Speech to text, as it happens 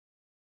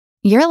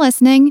You're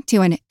listening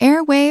to an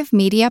Airwave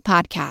Media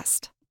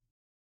Podcast.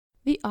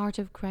 The Art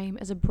of Crime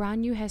is a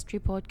brand new history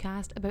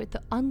podcast about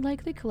the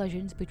unlikely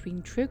collisions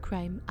between true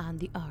crime and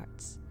the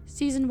arts.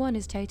 Season 1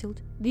 is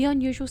titled The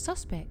Unusual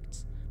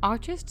Suspects,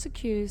 Artists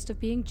Accused of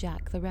Being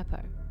Jack the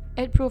Ripper.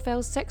 It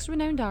profiles 6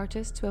 renowned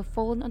artists who have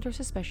fallen under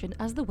suspicion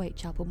as the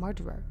Whitechapel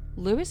murderer.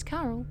 Lewis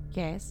Carroll,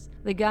 yes,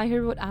 the guy who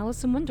wrote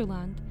Alice in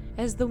Wonderland,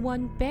 is the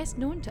one best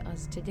known to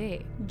us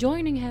today.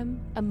 Joining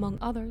him, among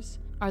others,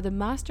 are the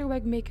master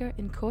wig maker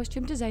and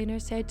costume designer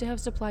said to have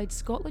supplied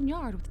Scotland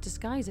Yard with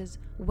disguises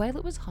while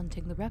it was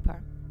hunting the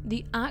Ripper.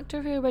 The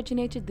actor who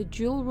originated the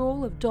dual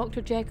role of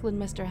Dr. Jekyll and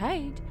Mr.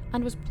 Hyde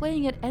and was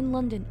playing it in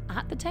London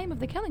at the time of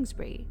the killing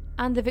spree.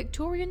 And the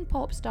Victorian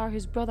pop star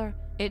whose brother,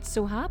 it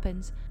so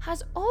happens,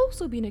 has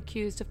also been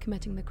accused of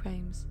committing the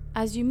crimes.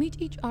 As you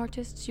meet each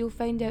artist, you'll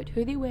find out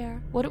who they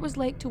were, what it was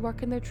like to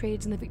work in their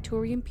trades in the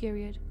Victorian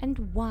period,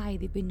 and why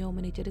they've been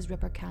nominated as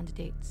Ripper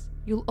candidates.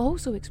 You'll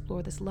also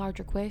explore this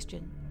larger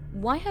question.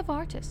 Why have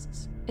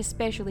artists,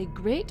 especially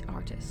great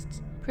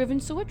artists, proven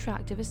so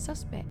attractive as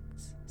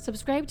suspects?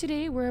 Subscribe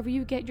today wherever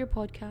you get your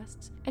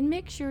podcasts, and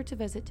make sure to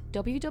visit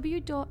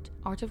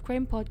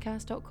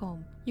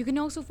www.artofcrimepodcast.com. You can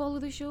also follow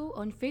the show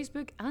on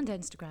Facebook and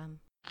Instagram.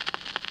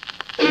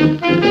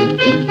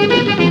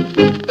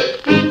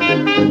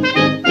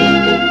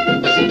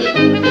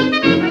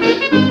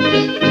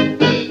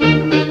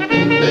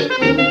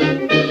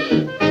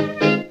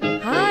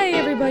 Hi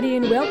everybody,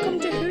 and welcome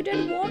to Who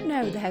Did What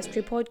Now, the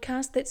history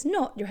podcast that's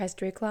not your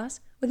history class,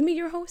 with me,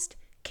 your host,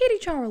 Katie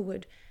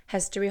Charlwood,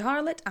 history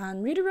harlot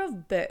and reader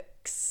of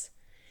books,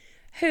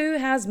 who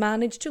has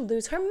managed to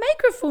lose her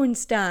microphone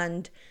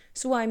stand,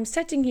 so I'm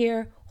sitting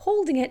here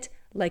holding it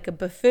like a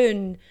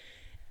buffoon.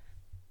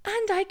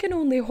 And I can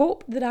only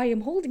hope that I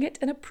am holding it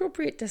an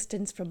appropriate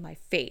distance from my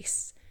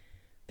face,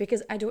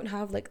 because I don't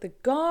have like the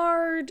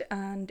guard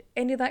and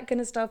any of that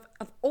kind of stuff.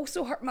 I've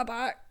also hurt my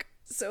back,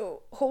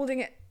 so holding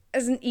it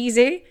isn't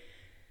easy,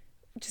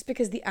 just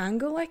because the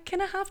angle I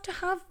kind of have to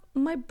have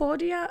my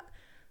body at,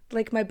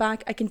 like my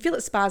back, I can feel it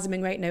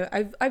spasming right now.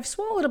 I've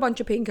swallowed a bunch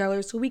of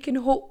painkillers, so we can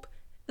hope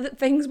that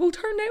things will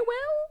turn out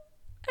well,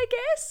 I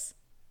guess.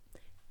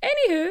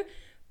 Anywho,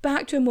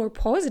 back to a more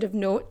positive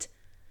note.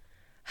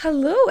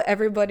 Hello,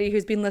 everybody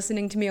who's been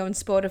listening to me on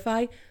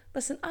Spotify.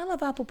 Listen, I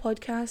love Apple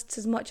Podcasts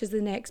as much as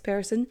the next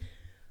person,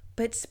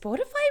 but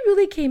Spotify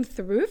really came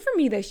through for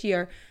me this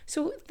year.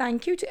 So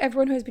thank you to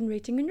everyone who has been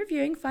rating and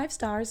reviewing 5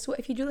 stars. So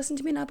if you do listen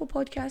to me on Apple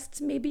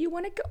Podcasts, maybe you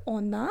want to get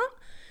on that.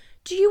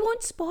 Do you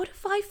want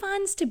Spotify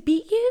fans to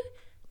beat you?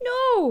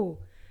 No,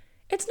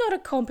 it's not a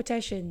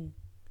competition.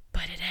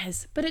 But it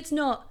is. But it's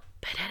not.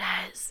 But it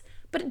is.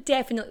 But it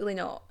definitely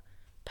not.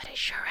 But it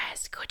sure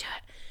is. Go do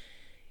it.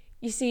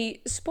 You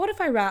see,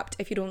 Spotify Wrapped,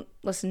 if you don't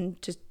listen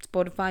to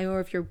Spotify or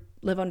if you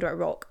live under a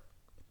rock,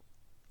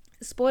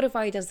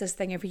 Spotify does this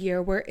thing every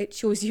year where it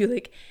shows you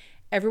like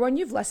everyone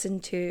you've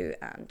listened to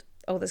and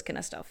all this kind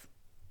of stuff.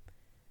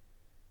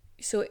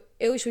 So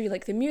it'll show you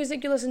like the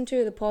music you listen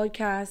to, the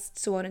podcasts,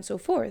 so on and so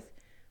forth.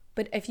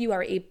 But if you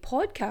are a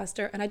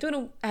podcaster, and I don't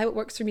know how it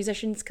works for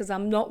musicians because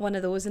I'm not one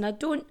of those and I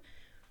don't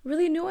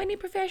really know any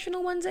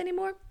professional ones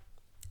anymore.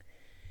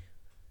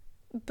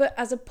 But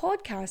as a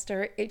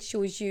podcaster, it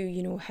shows you,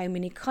 you know, how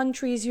many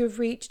countries you've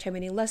reached, how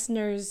many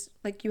listeners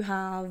like you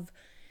have,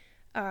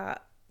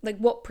 like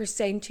what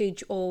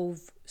percentage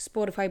of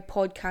Spotify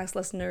podcast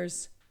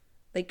listeners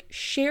like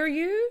share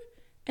you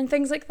and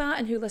things like that,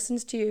 and who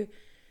listens to you.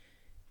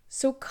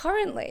 So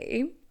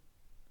currently,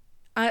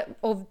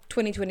 of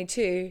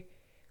 2022,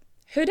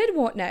 Who Did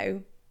What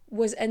Now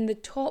was in the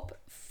top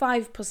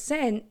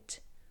 5%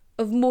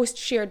 of most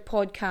shared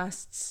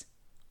podcasts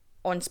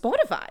on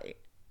Spotify.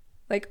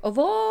 Like, of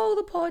all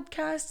the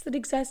podcasts that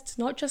exist,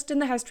 not just in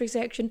the history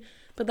section,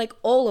 but like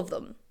all of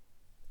them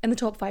in the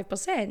top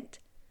 5%.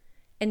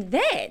 And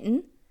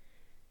then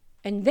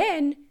in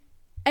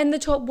the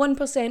top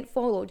 1%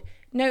 followed.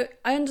 Now,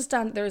 I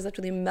understand that there's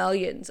literally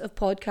millions of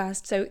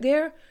podcasts out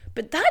there,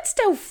 but that's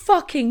still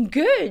fucking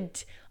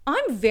good.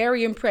 I'm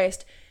very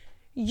impressed.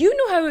 You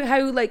know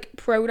how like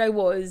proud I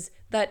was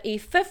that a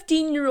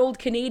 15-year-old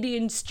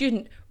Canadian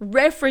student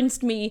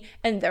referenced me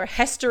in their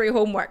history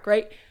homework,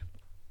 right?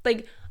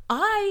 Like,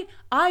 I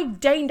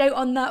dined out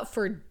on that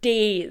for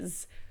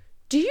days.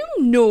 Do you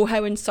know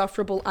how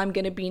insufferable I'm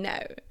going to be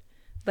now?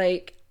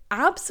 Like,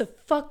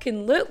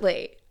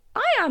 abso-fucking-lutely.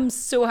 I am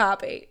so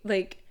happy.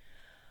 Like,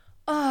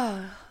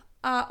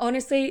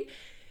 honestly,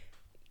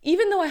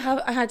 even though I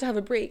had to have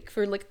a break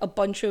for like a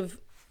bunch of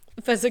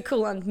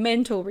physical and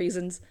mental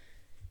reasons,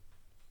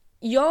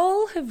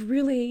 y'all have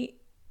really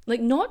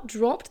like not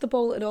dropped the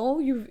ball at all.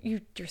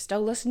 You're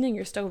still listening,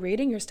 you're still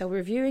rating, you're still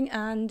reviewing,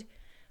 and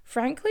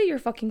frankly, you're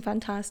fucking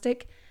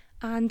fantastic,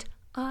 and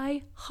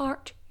I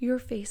heart your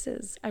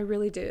faces. I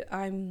really do.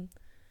 I'm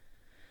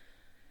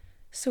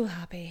so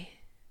happy.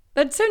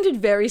 That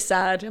sounded very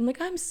sad. I'm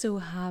like, I'm so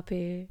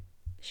happy,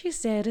 she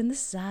said in the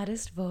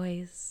saddest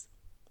voice.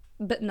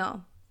 But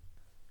no.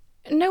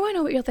 Now I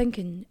know what you're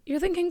thinking. You're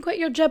thinking, quit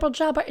your jibber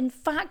jabber and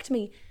fact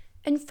me.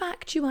 In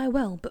fact you I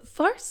will. But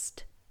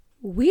first,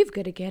 we've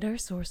got to get our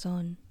source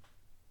on.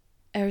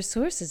 Our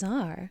sources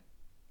are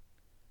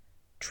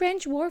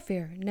Trench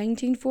Warfare,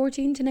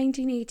 1914 to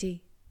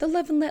 1980, The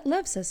Live and Let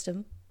Live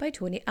System by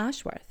Tony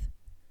Ashworth.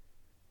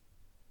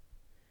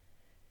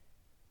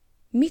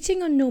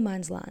 Meeting on No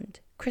Man's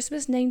Land,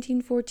 Christmas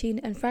 1914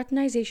 and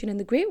Fraternization in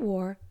the Great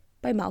War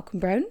by Malcolm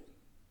Brown.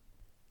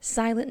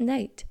 Silent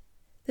Night,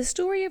 The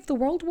Story of the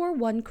World War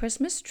I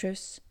Christmas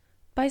Truce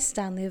by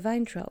Stanley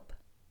Weintraub.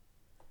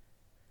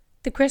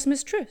 The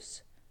Christmas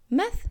Truce,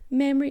 Myth,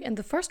 Memory and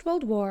the First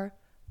World War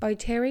by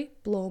Terry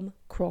Blom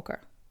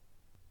Crocker.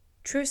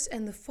 Truce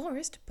in the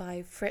Forest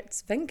by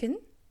Fritz Winken.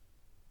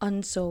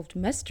 Unsolved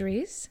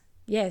Mysteries,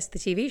 yes, the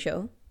TV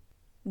show.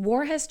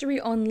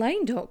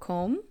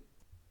 Warhistoryonline.com.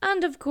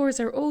 And of course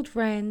our old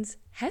friends,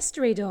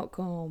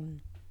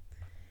 History.com.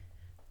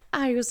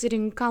 Are you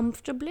sitting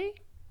comfortably?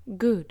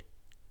 Good.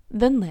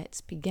 Then let's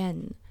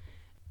begin.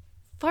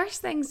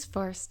 First things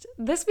first,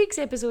 this week's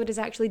episode is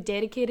actually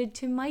dedicated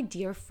to my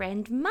dear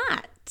friend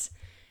Matt.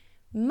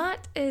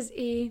 Matt is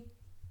a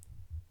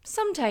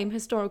sometime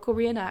historical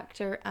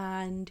reenactor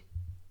and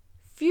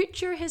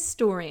future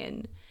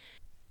historian.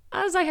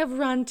 As I have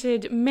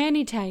ranted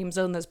many times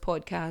on this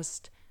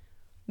podcast,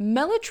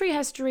 military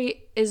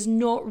history is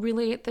not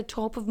really at the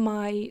top of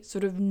my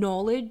sort of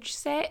knowledge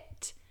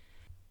set.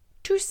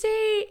 To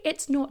say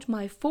it's not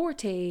my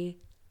forte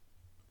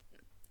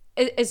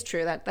is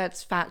true,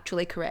 that's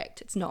factually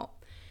correct. It's not.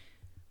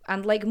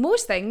 And like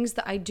most things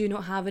that I do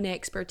not have an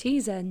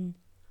expertise in,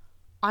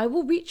 I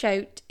will reach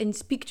out and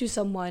speak to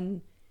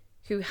someone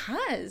who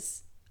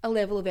has a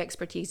level of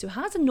expertise, who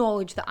has a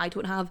knowledge that I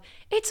don't have.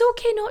 It's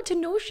okay not to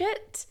know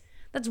shit.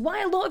 That's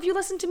why a lot of you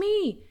listen to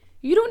me.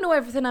 You don't know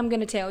everything I'm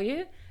going to tell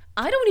you.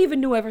 I don't even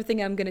know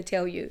everything I'm going to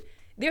tell you.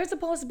 There's a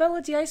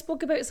possibility I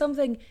spoke about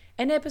something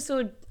in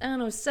episode,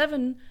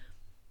 7.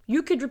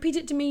 You could repeat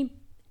it to me.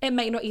 It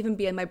might not even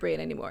be in my brain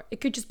anymore. It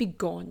could just be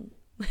gone.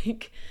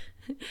 Like,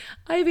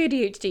 I have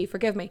ADHD,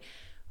 forgive me.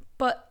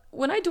 But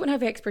when I don't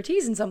have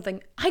expertise in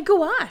something, I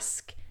go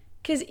ask.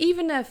 Because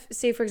even if,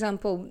 say for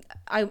example,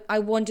 I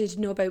wanted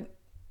to know about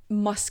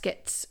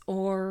muskets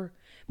or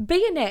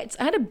bayonets.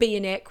 I had a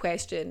bayonet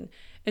question.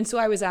 And so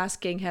I was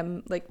asking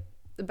him, like,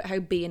 about how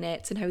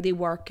bayonets and how they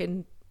work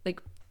and,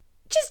 like,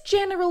 just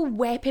general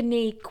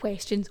weaponry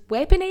questions.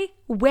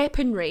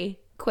 Weaponry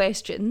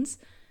questions.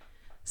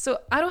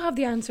 So I don't have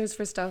the answers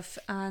for stuff.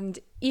 And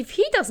if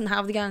he doesn't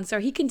have the answer,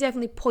 he can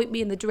definitely point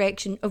me in the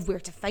direction of where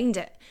to find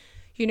it.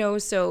 You know,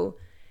 so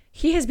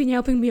he has been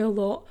helping me a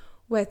lot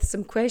with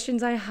some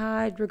questions I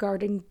had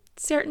regarding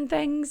certain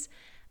things.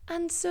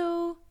 And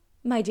so,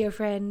 my dear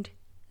friend,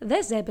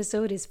 this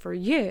episode is for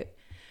you.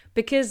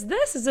 Because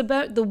this is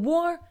about the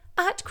war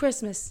at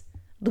Christmas.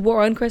 The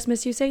war on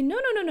Christmas, you say? No.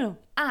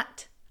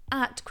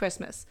 At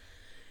Christmas.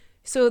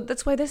 So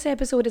that's why this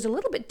episode is a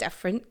little bit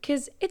different,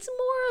 because it's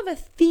more of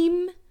a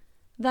theme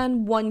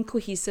than one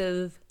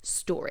cohesive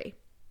story.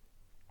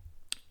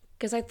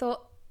 Because I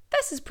thought,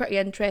 this is pretty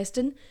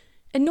interesting,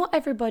 and not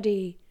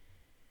everybody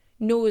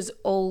knows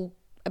all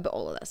about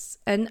all of this.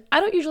 And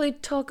I don't usually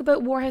talk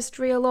about war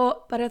history a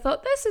lot, but I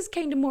thought this is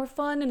kind of more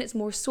fun, and it's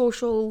more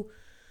social,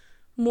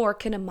 more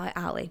kind of my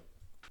alley.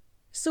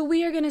 So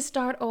we are going to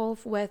start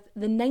off with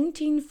the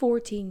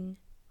 1914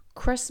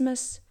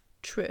 Christmas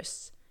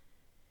Truce.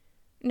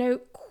 Now,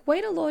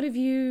 quite a lot of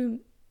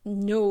you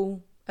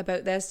know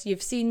about this.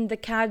 You've seen the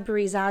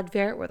Cadbury's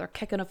advert where they're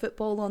kicking a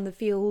football on the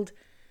field.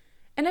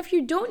 And if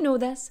you don't know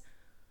this,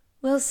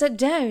 well, sit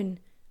down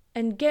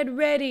and get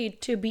ready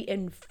to be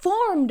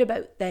informed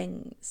about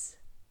things.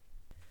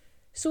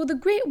 So the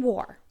Great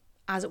War,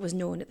 as it was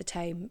known at the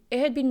time, it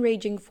had been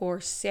raging for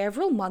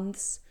several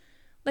months.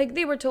 Like,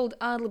 they were told,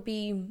 it'll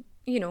be,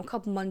 a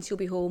couple months you'll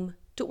be home.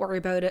 Don't worry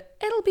about it.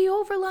 It'll be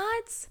over,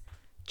 lads.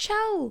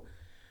 Chill.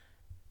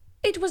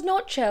 It was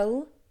not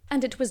chill,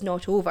 and it was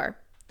not over.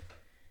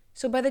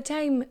 So by the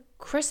time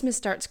Christmas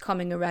starts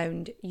coming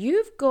around,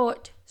 you've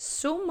got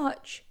so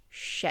much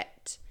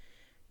shit.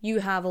 You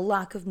have a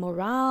lack of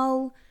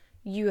morale.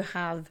 You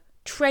have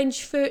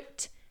trench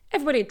foot.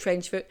 Everybody had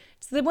trench foot.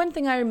 It's the one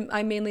thing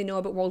I mainly know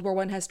about World War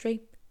I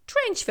history.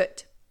 Trench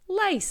foot.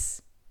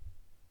 Lice.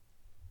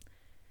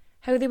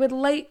 How they would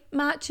light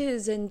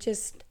matches and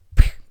just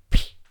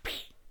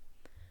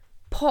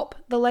pop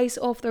the lice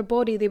off their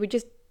body. They would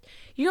just,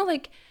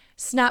 like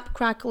snap,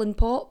 crackle and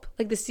pop,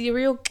 like the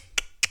cereal.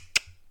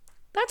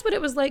 That's what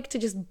it was like to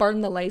just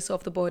burn the lice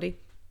off the body.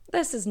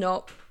 This is a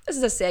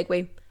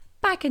segue.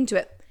 Back into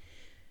it.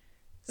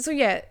 So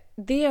yeah,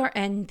 they are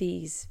in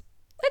these,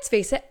 let's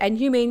face it,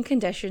 inhumane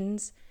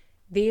conditions.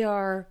 They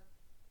are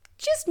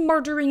just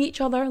murdering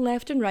each other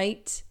left and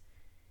right.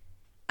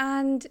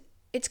 And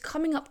it's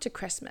coming up to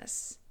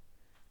Christmas.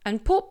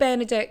 And Pope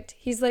Benedict,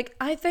 he's like,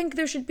 I think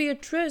there should be a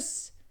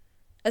truce,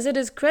 as it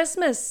is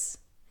Christmas.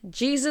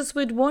 Jesus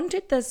would want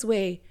it this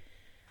way.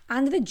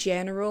 And the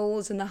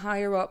generals and the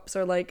higher-ups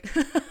are like,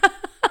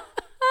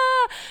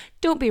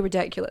 don't be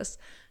ridiculous.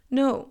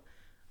 No,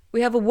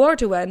 we have a war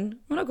to win.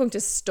 We're not going to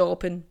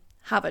stop and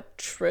have a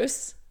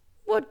truce.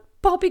 What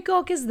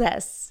poppycock is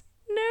this?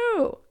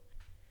 No.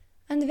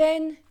 And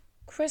then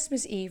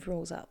Christmas Eve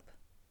rolls up,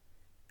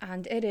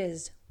 and it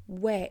is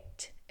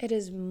wet, it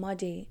is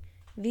muddy.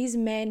 These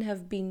men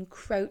have been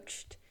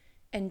crouched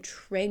in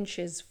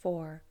trenches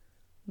for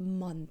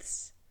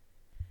months.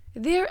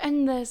 They're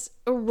in this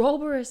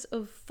Ouroboros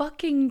of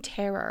fucking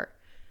terror.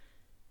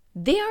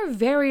 They are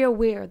very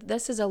aware that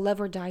this is a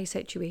live or die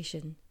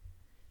situation.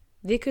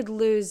 They could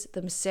lose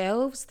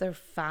themselves, their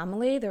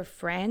family, their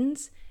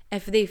friends.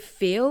 If they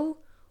fail,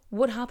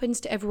 what happens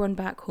to everyone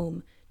back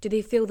home? Do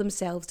they fail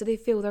themselves? Do they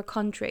fail their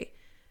country?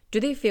 Do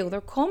they fail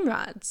their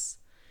comrades?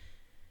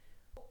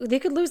 They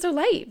could lose their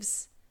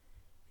lives.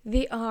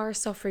 They are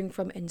suffering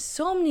from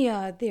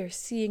insomnia. They are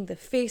seeing the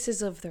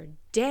faces of their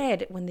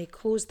dead when they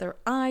close their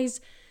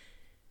eyes.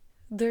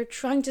 They're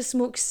trying to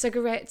smoke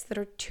cigarettes that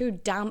are too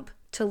damp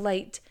to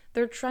light.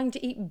 They're trying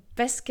to eat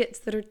biscuits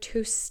that are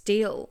too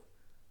stale.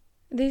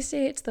 They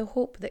say it's the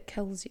hope that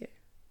kills you.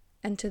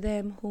 And to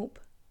them, hope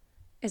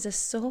is a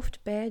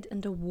soft bed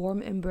and a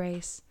warm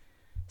embrace,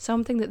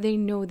 something that they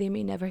know they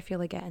may never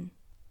feel again.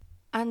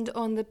 And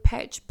on the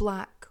pitch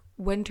black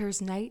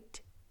winter's night,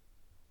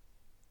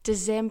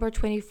 December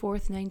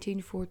 24th,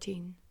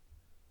 1914,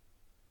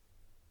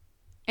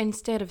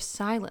 instead of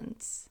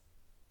silence,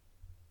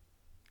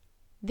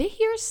 they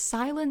hear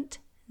Silent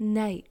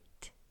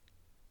Night.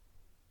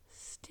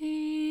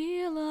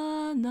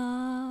 Stille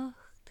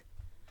Nacht.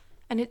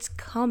 And it's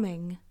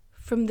coming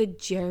from the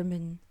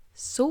German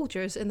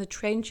soldiers in the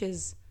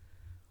trenches,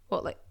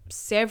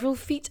 several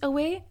feet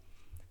away?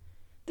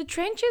 The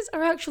trenches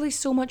are actually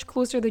so much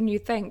closer than you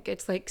think.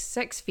 It's like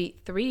 6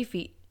 feet, 3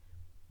 feet.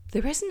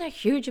 There isn't a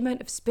huge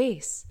amount of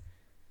space.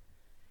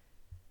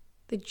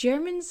 The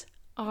Germans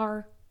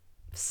are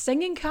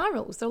singing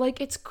carols. They're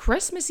like, it's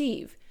Christmas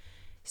Eve.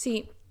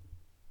 See,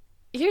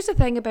 here's the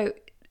thing about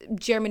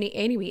Germany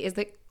anyway, is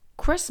that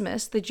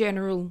Christmas, the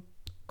general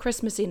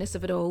Christmassiness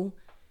of it all,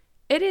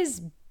 it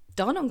is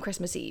done on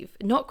Christmas Eve,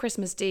 not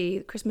Christmas Day.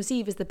 Christmas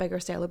Eve is the bigger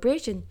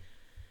celebration.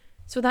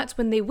 So that's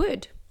when they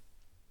would.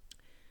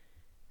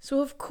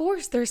 So of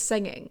course they're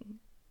singing.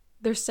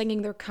 They're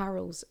singing their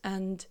carols,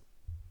 and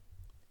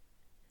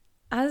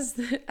as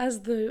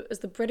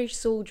the British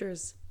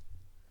soldiers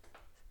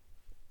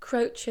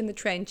crouch in the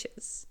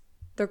trenches,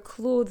 their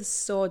clothes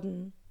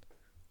sodden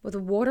with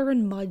water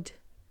and mud,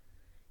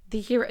 they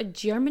hear a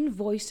German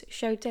voice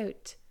shout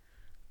out,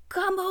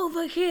 "Come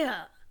over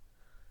here!"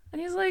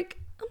 And he's like,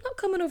 "I'm not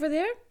coming over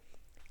there."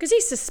 Because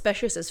he's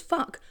suspicious as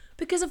fuck.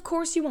 Because of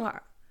course you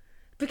are.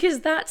 Because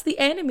that's the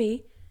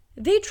enemy.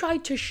 They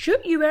tried to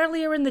shoot you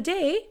earlier in the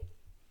day.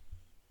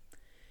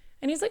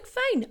 And he's like,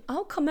 fine,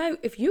 I'll come out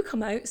if you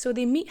come out. So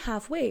they meet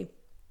halfway.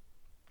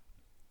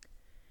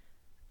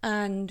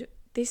 And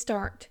they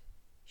start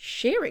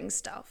sharing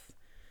stuff.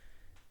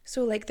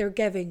 So they're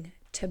giving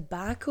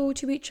tobacco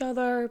to each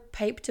other,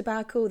 pipe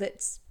tobacco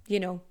that's,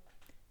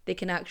 they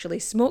can actually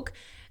smoke.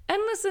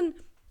 And listen,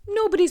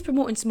 nobody's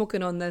promoting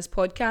smoking on this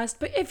podcast,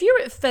 but if you're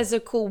at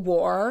physical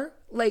war,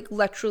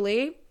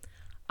 literally,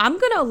 I'm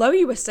going to allow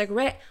you a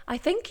cigarette. I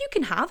think you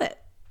can have it.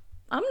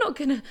 I'm not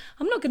going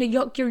to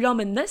yuck your yum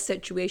in this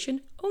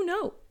situation. Oh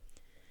no.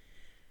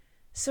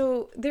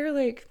 So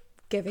they're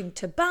giving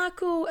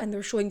tobacco, and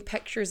they're showing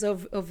pictures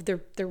of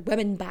their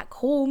women back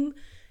home.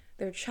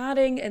 They're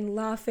chatting and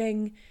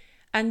laughing,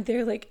 and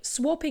they're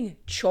swapping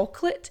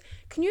chocolate.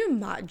 Can you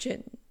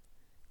imagine?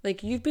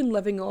 You've been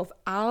living off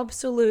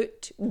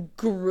absolute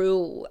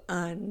gruel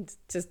and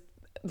just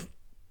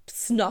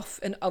snuff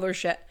and other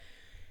shit,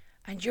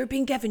 and you're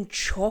being given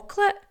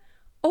chocolate?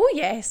 Oh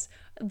yes,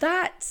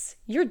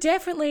 you're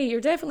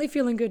definitely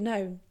feeling good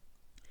now.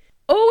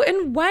 Oh,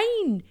 and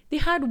wine. They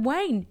had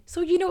wine.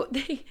 So,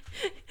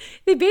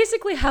 they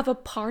basically have a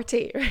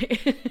party,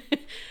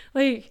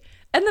 right?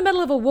 In the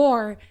middle of a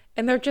war,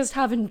 and they're just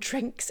having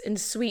drinks and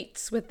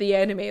sweets with the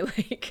enemy,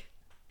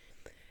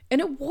 And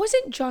it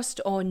wasn't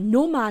just on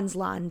no man's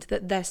land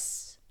that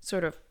this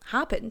sort of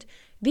happened.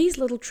 These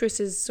little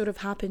truces sort of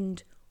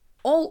happened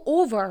all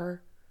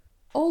over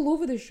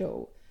the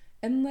show.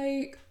 And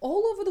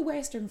all over the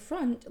Western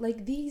Front,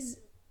 these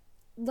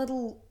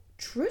little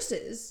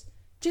truces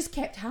just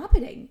kept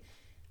happening.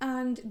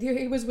 And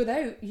it was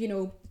without,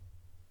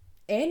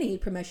 any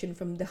permission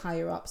from the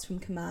higher ups, from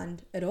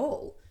command at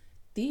all.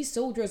 These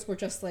soldiers were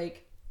just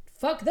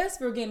fuck this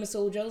for a game of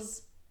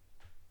soldiers.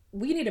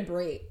 We need a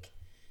break.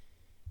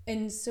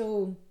 And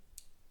so,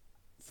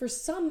 for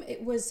some,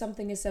 it was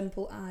something as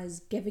simple as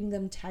giving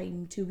them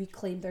time to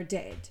reclaim their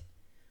dead.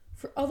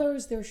 For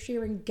others, they're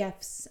sharing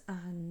gifts,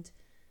 and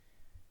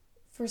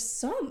for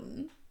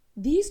some,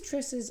 these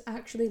truces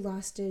actually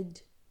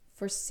lasted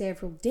for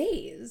several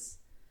days,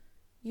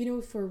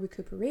 for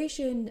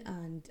recuperation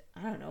and,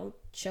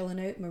 chilling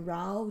out,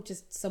 morale,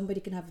 just somebody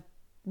can have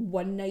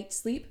one night's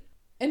sleep.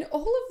 And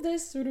all of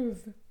this sort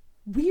of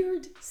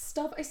weird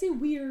stuff, I say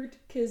weird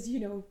because,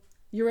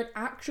 you're at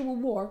actual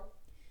war,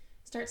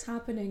 starts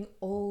happening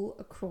all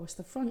across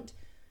the front.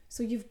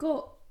 So you've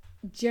got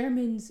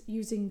Germans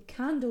using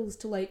candles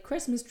to light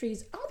Christmas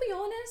trees. I'll be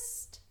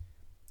honest,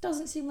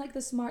 doesn't seem like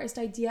the smartest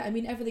idea. I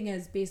mean, everything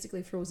is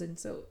basically frozen,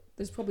 so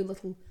there's probably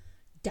little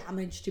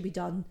damage to be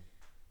done.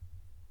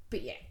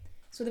 But yeah,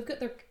 so they've got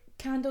their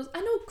candles. I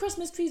know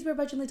Christmas trees were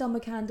originally done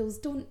with candles,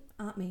 don't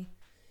at me.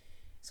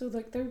 So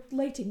like they're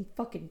lighting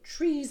fucking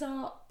trees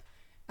up,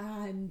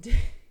 and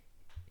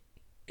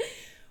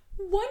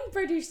one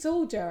British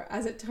soldier,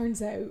 as it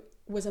turns out,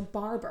 was a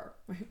barber,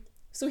 right?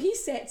 So he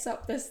sets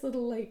up this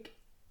little like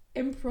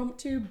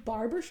impromptu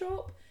barber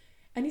shop,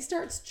 and he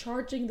starts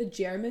charging the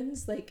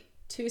Germans like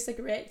 2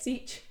 cigarettes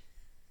each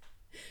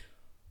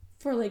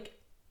for like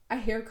a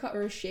haircut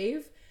or a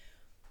shave.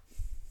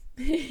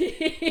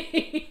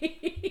 I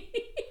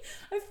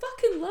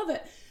fucking love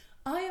it.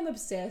 I am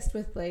obsessed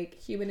with like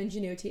human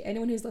ingenuity.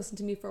 Anyone who's listened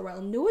to me for a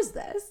while knows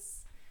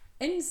this.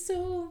 And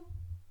so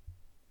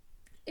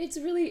it's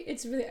really,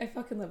 I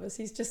fucking love this.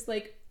 He's just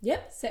like,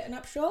 yep, setting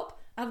up shop.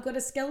 I've got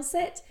a skill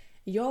set.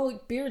 Y'all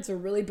beards are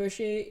really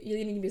bushy. You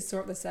need to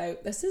sort this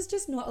out. This is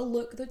just not a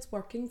look that's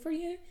working for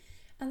you.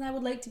 And I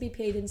would like to be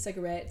paid in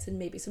cigarettes and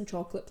maybe some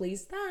chocolate,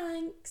 please.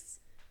 Thanks.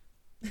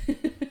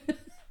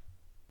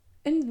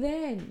 And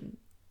then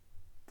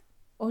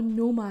on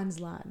no man's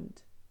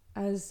land,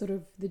 as sort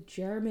of the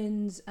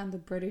Germans and the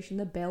British and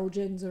the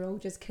Belgians are all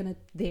just kind of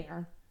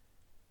there,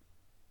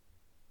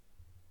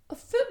 a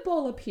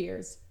football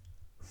appears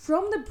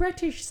from the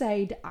British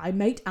side, I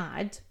might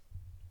add.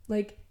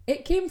 Like,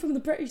 it came from the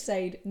British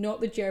side,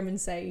 not the German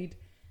side.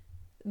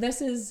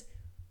 This is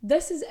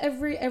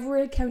every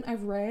account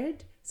I've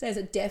read says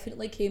it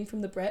definitely came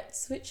from the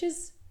Brits, which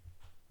is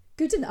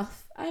good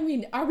enough. I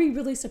mean, are we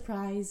really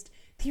surprised?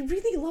 They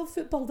really love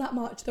football that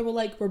much. They were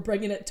like, we're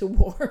bringing it to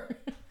war.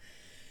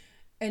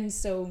 And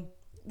so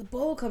the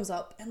ball comes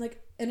up and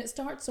it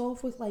starts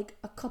off with like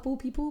a couple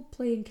people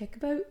playing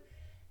kickabout,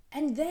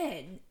 and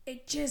then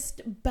it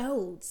just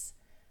builds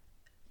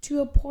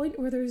to a point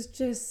where there's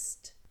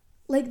just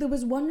like, there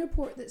was one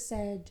report that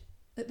said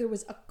that there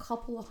was a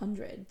couple of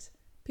hundred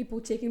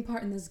people taking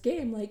part in this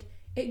game. Like,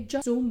 it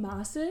just so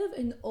massive,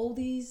 and all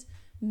these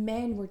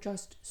men were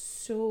just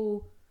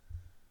so,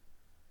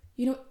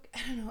 you know,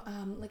 I don't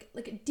know,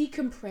 like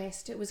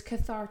decompressed. It was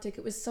cathartic.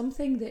 It was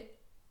something that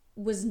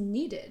was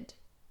needed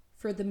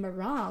for the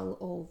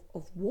morale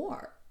of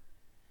war.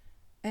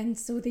 And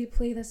so they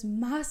play this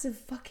massive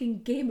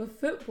fucking game of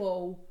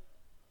football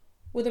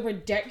with a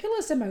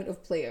ridiculous amount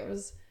of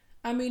players.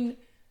 I mean,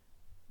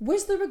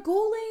 was there a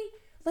goalie?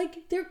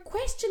 Like, there are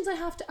questions I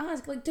have to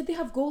ask. Like, did they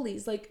have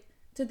goalies? Like,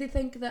 did they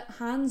think that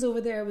Hans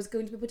over there was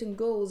going to be putting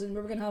goals and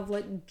we were going to have,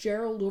 like,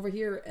 Gerald over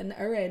here in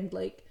our end?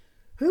 Like,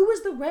 who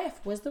was the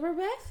ref? Was there a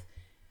ref?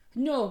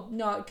 No.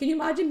 Can you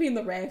imagine being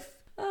the ref?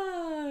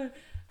 I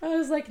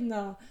was like,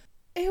 nah.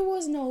 It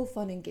wasn't all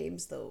fun and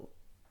games, though.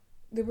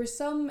 There were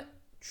some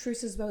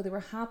truces while they were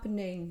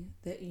happening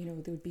that, you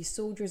know, there would be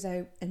soldiers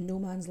out in no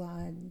man's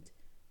land,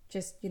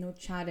 just, you know,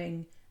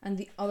 chatting, and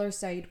the other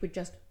side would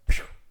just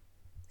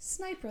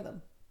sniper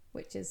them,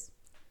 which is,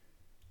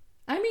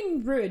 I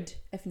mean, rude,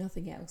 if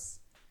nothing else.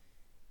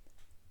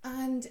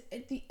 And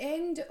at the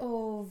end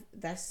of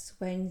this,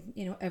 when,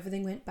 you know,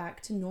 everything went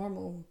back to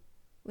normal,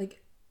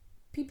 like,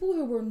 people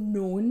who were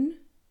known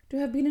to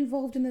have been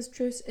involved in this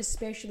truce,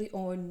 especially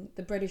on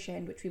the British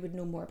end, which we would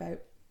know more about,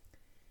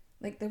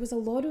 like, there was a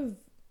lot of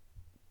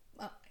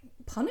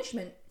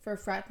punishment for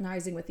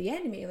fraternising with the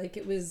enemy. Like,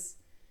 it was,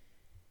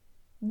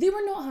 they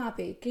were not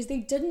happy because they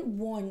didn't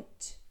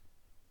want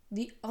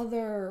the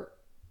other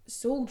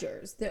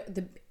soldiers,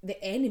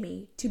 the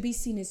enemy, to be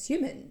seen as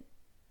human.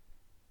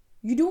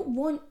 You don't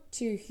want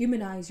to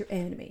humanize your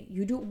enemy.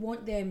 You don't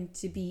want them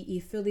to be a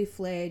fully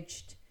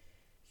fledged,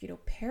 you know,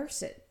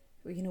 person,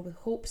 you know, with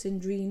hopes and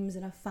dreams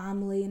and a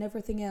family and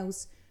everything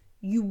else.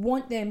 You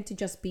want them to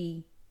just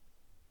be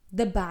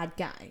the bad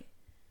guy,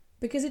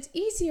 because it's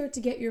easier to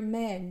get your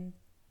men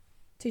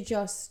to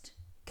just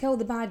kill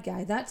the bad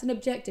guy. That's an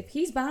objective.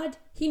 He's bad,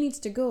 he needs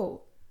to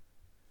go.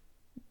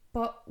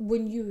 But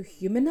when you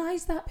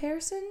humanize that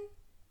person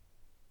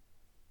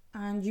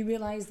and you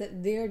realize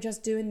that they're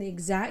just doing the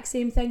exact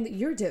same thing that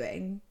you're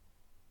doing,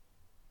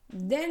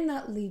 then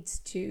that leads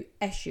to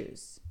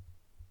issues.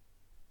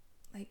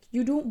 Like,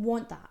 you don't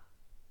want that,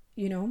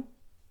 you know?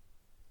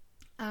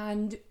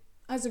 And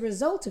as a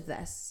result of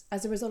this,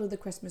 as a result of the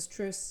Christmas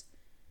truce,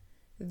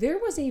 there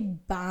was a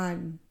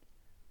ban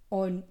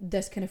on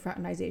this kind of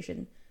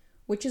fraternization,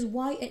 which is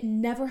why it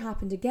never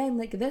happened again.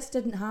 Like, this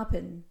didn't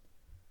happen,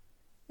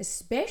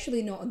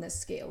 especially not on this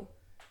scale.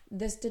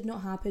 This did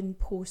not happen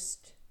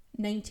post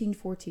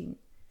 1914.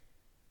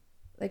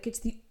 Like,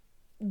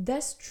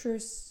 this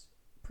truce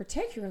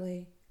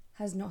particularly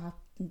has not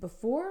happened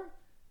before,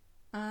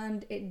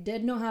 and it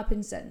did not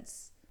happen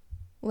since.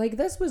 Like,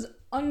 this was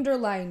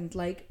underlined,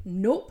 like,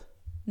 nope,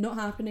 not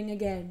happening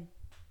again.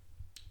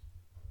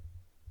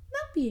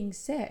 That being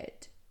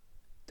said,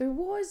 there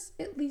was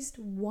at least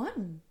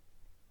one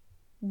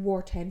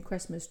wartime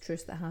Christmas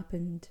truce that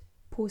happened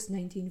post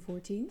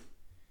 1914,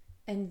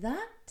 and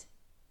that...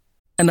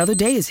 Another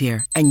day is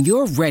here, and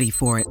you're ready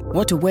for it.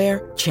 What to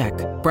wear? Check.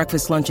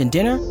 Breakfast, lunch, and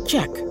dinner?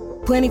 Check.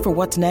 Planning for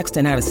what's next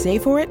and how to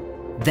save for it?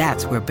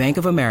 That's where Bank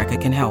of America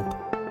can help.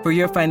 For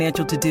your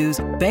financial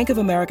to-dos, Bank of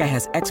America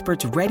has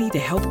experts ready to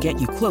help get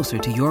you closer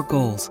to your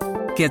goals.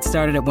 Get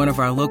started at one of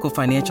our local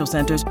financial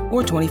centers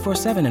or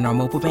 24/7 in our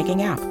mobile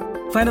banking app.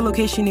 Find a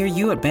location near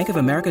you at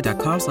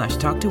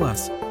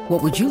bankofamerica.com/talktous.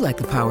 What would you like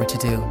the power to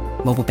do?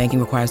 Mobile banking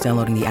requires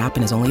downloading the app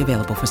and is only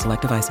available for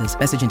select devices.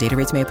 Message and data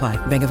rates may apply.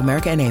 Bank of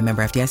America N.A.,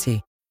 member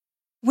FDIC.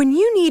 When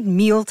you need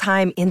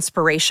mealtime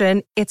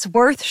inspiration, it's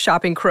worth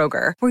shopping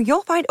Kroger, where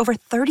you'll find over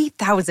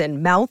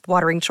 30,000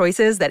 mouth-watering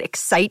choices that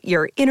excite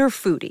your inner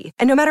foodie.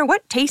 And no matter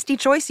what tasty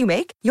choice you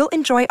make, you'll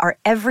enjoy our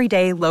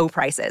everyday low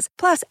prices,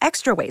 plus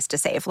extra ways to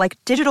save, like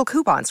digital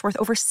coupons worth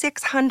over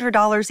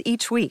 $600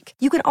 each week.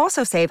 You can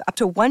also save up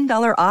to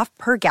 $1 off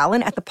per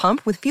gallon at the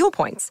pump with fuel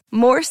points.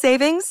 More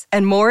savings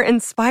and more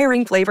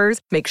inspiring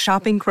flavors make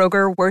shopping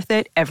Kroger worth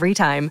it every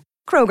time.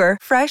 Kroger,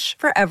 fresh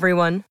for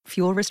everyone.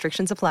 Fuel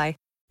restrictions apply.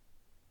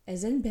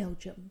 Is in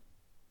Belgium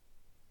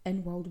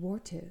in World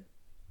War II.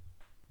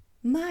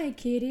 My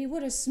Katie,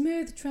 what a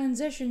smooth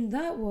transition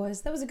that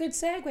was. That was a good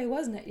segue,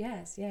 wasn't it?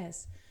 Yes,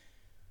 yes.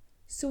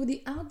 So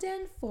the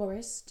Ardennes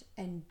Forest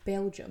in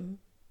Belgium,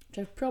 which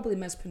I've probably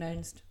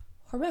mispronounced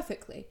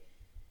horrifically,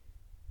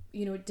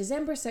 you know,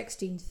 December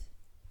 16th,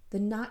 the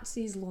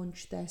Nazis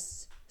launched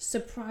this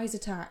surprise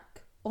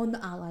attack on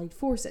the Allied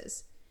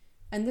forces.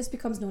 And this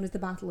becomes known as the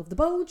Battle of the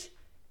Bulge.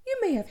 You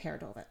may have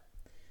heard of it.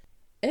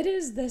 It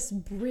is this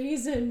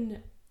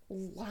brazen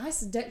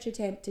last-ditch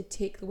attempt to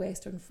take the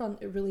Western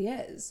Front. It really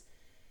is.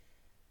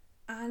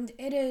 And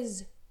it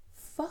is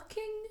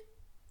fucking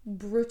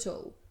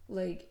brutal.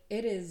 Like,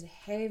 it is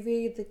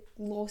heavy. The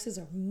losses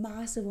are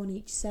massive on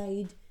each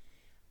side.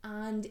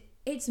 And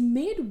it's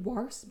made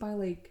worse by,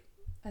 like,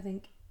 I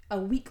think a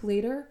week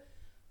later,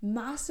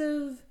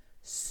 massive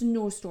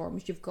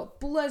snowstorms. You've got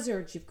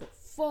blizzards, you've got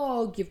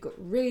fog, you've got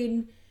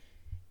rain.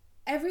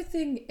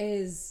 Everything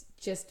is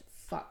just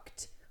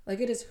fucked. Like,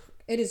 it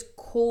is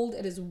cold,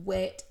 it is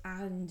wet,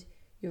 and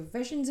your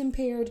vision's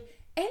impaired.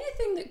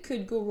 Anything that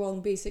could go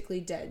wrong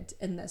basically did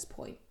in this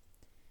point.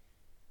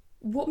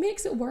 What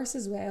makes it worse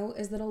as well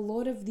is that a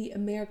lot of the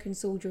American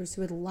soldiers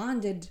who had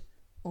landed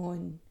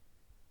on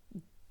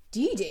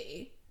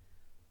D-Day,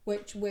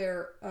 which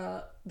were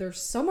their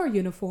summer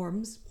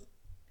uniforms,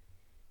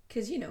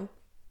 because, you know,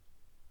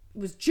 it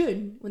was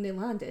June when they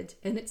landed,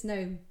 and it's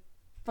now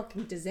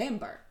fucking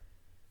December.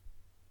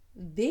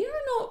 They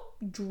are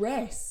not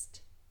dressed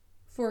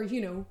for,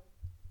 you know,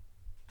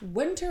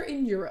 winter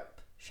in Europe,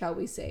 shall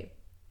we say.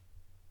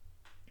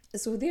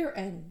 So they're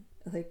in,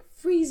 like,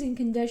 freezing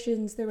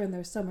conditions, they're in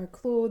their summer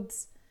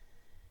clothes.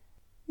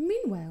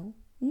 Meanwhile,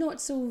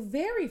 not so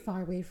very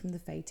far away from the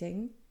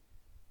fighting,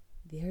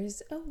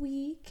 there's a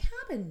wee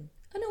cabin,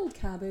 an old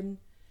cabin.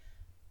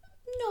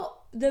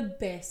 Not the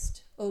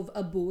best of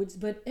abodes,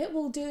 but it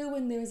will do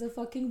when there's a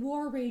fucking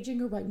war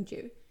raging around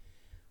you,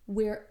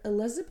 where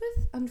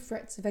Elizabeth and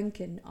Fritz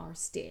Winken are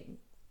staying.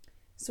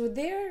 So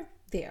they're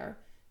there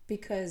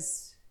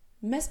because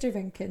Mr.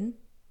 Winken,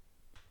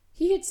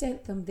 he had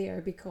sent them there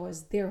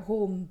because their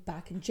home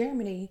back in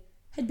Germany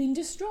had been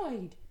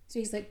destroyed. So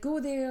he's like, go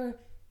there,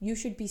 you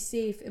should be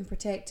safe and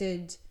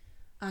protected,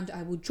 and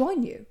I will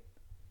join you.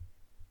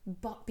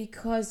 But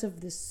because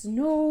of the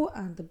snow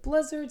and the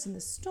blizzards and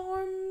the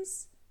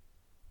storms,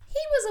 he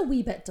was a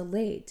wee bit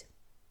delayed.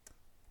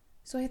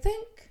 So I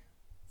think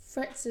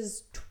Fritz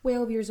is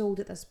 12 years old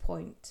at this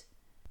point.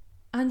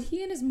 And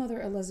he and his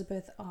mother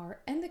Elizabeth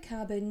are in the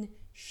cabin.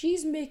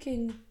 She's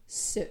making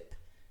soup.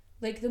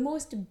 Like the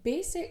most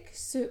basic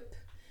soup.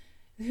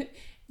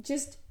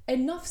 Just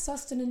enough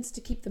sustenance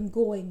to keep them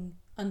going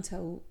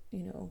until,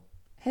 you know,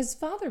 his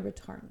father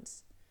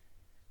returns.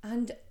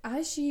 And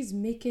as she's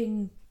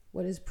making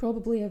what is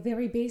probably a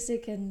very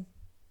basic and,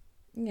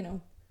 you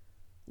know,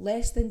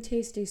 less than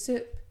tasty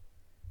soup,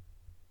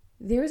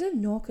 there's a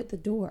knock at the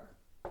door.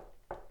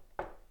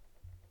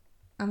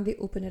 And they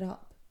open it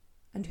up.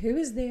 And who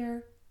is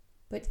there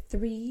but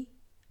 3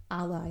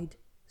 Allied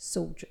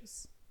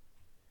soldiers?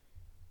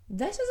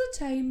 This is a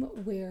time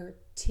where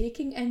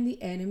taking in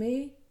the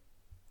enemy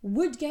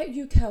would get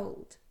you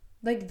killed.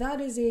 Like,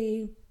 that is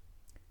a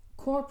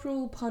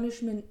corporal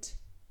punishment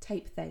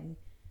type thing.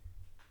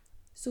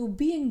 So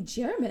being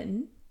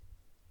German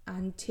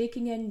and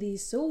taking in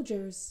these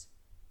soldiers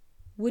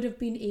would have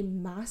been a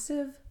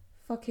massive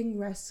fucking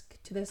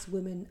risk to this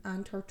woman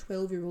and her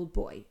 12-year-old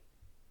boy.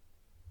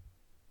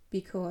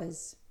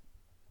 Because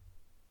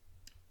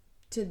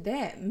to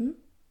them,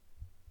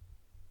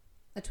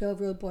 a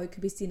 12-year-old boy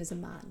could be seen as a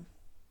man,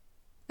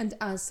 and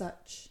as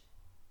such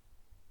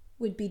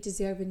would be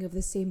deserving of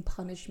the same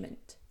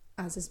punishment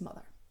as his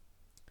mother.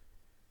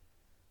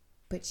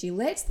 But she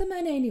lets them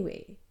in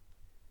anyway.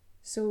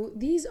 So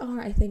these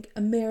are, I think,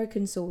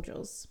 American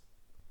soldiers.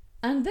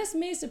 And this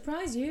may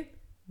surprise you,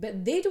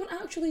 but they don't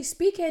actually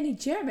speak any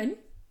German.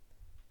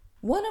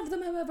 One of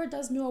them, however,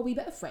 does know a wee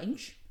bit of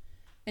French.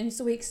 And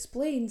so he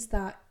explains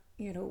that,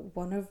 you know,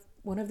 one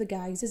of the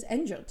guys is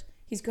injured.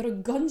 He's got a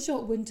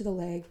gunshot wound to the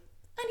leg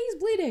and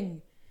he's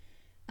bleeding.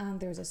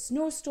 And there's a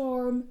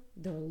snowstorm,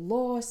 they're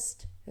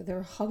lost,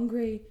 they're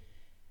hungry.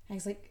 And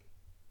he's like,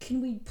 can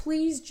we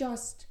please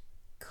just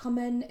come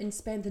in and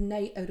spend the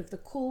night out of the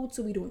cold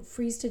so we don't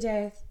freeze to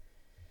death?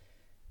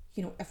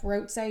 You know, if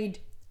we're outside,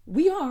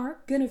 we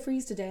are gonna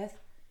freeze to death.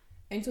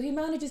 And so he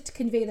manages to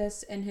convey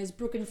this in his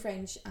broken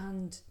French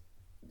and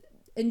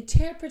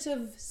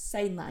interpretive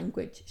sign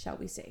language, shall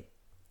we say.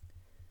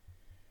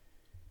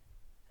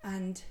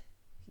 And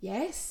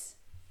yes,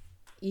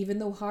 even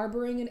though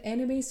harbouring an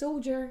enemy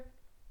soldier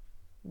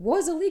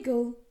was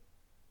illegal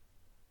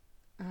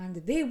and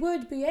they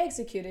would be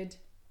executed,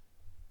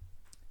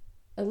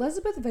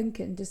 Elizabeth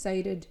Vinken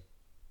decided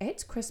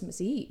it's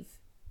Christmas Eve.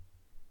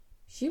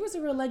 She was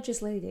a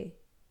religious lady.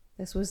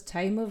 This was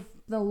time of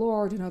the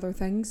Lord and other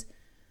things.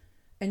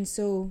 And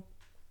so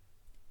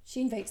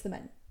she invites them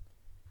in.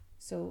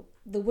 So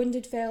the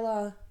wounded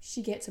fella,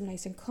 she gets him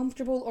nice and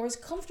comfortable, or as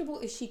comfortable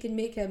as she can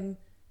make him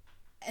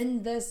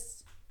in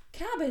this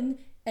cabin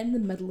in the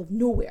middle of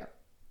nowhere.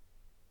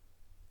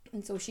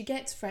 And so she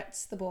gets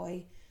Fritz, the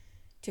boy,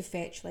 to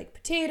fetch like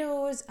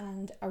potatoes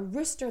and a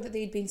rooster that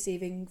they'd been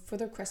saving for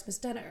their Christmas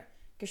dinner.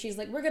 Because she's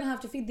like, we're going to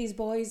have to feed these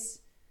boys.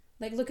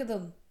 Like, look at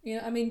them. You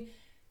know, I mean,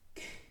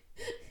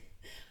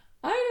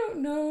 I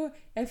don't know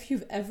if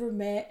you've ever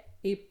met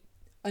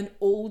an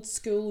old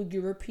school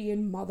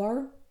European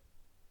mother,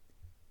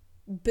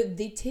 but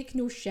they take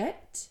no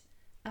shit,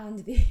 and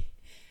they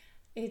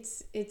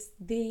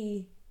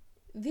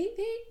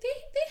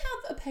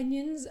have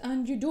opinions,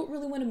 and you don't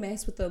really want to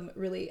mess with them,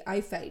 really,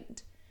 I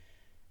find.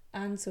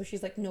 And so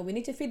she's like, no, we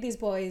need to feed these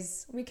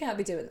boys. We can't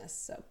be doing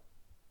this.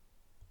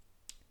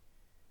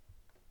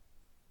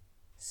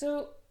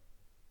 So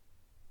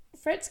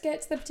Fritz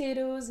gets the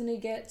potatoes and he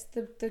gets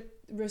the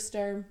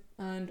rooster,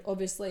 and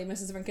obviously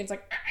Mrs. Vinken's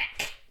like,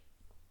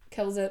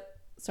 kills it,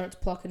 starts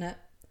plucking it.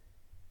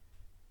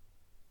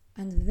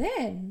 And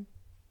then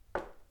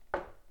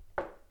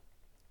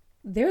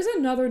there's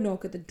another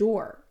knock at the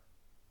door.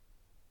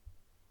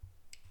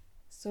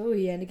 So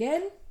yet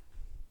again,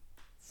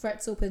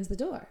 Fritz opens the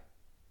door.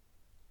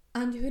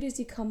 And who does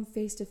he come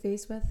face to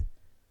face with?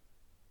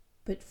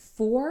 But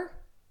 4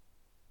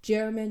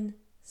 German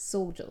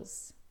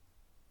soldiers.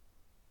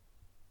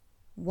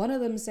 One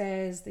of them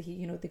says that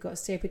they got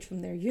separated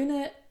from their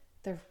unit,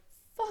 they're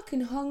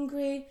fucking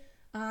hungry,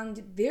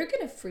 and they're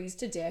gonna freeze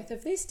to death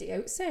if they stay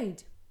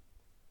outside.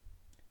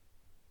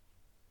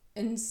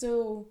 And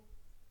so,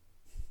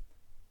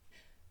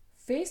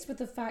 faced with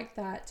the fact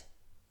that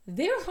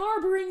they're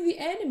harbouring the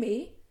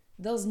enemy,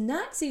 there's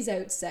Nazis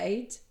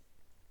outside,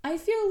 I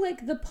feel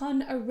like the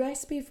pun "a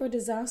recipe for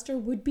disaster"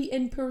 would be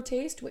in poor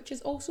taste, which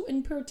is also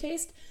in poor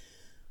taste.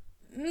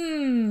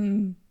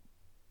 Anywho,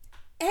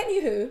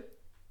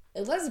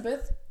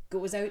 Elizabeth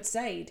goes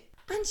outside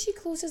and she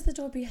closes the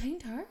door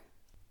behind her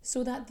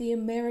so that the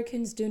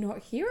Americans do not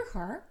hear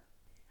her,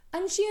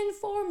 and she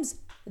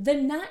informs the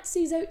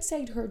Nazis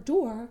outside her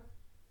door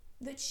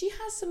that she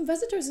has some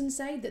visitors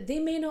inside that they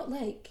may not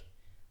like,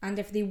 and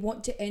if they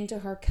want to enter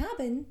her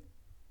cabin,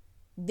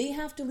 they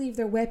have to leave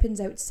their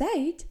weapons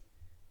outside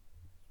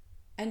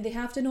and they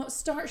have to not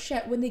start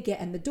shit when they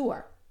get in the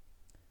door.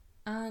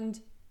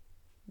 And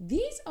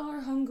these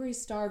are hungry,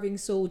 starving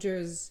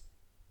soldiers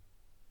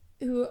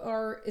who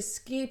are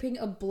escaping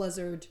a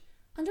blizzard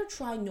and are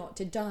trying not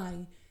to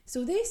die.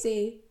 So they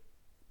say,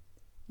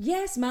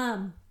 yes,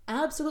 ma'am,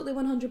 absolutely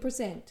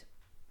 100%.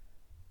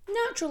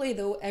 Naturally,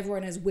 though,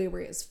 everyone is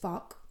wary as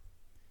fuck.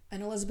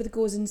 And Elizabeth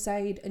goes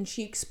inside and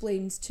she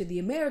explains to the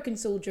American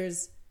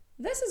soldiers,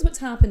 this is what's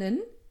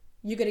happening,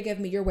 you gotta give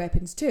me your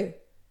weapons too.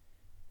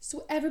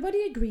 So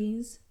everybody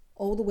agrees,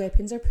 all the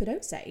weapons are put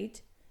outside,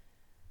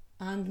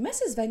 and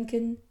Mrs.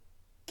 Vinken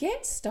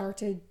gets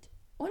started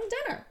on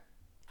dinner.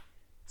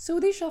 So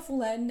they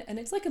shuffle in, and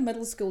it's like a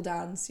middle school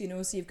dance, so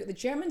you've got the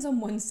Germans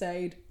on one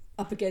side,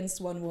 up against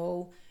one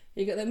wall,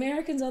 you got the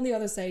Americans on the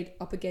other side,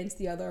 up against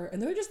the other,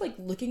 and they're just like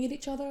looking at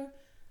each other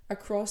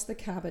across the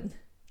cabin.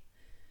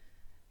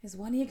 Is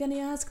one of you going to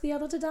ask the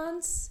other to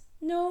dance?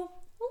 No?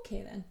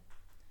 Okay then.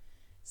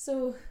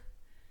 So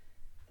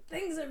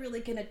things are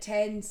really kind of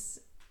tense,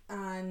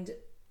 and,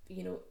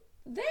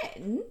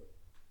 then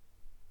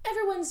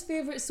everyone's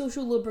favourite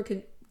social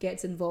lubricant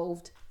gets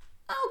involved.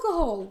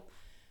 Alcohol.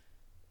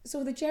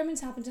 So the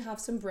Germans happen to have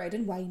some bread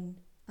and wine,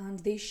 and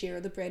they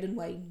share the bread and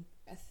wine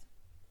with,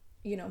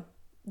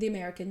 the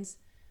Americans.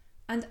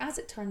 And as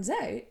it turns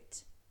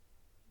out,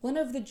 one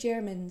of the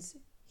Germans,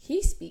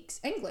 he speaks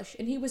English,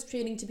 and he was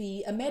training to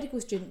be a medical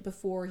student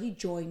before he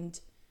joined,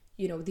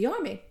 the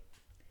army.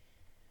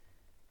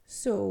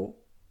 So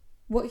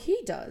what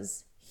he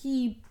does,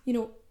 he,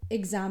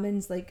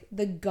 examines like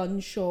the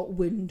gunshot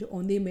wound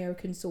on the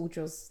American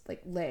soldier's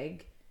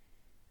leg,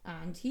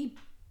 and he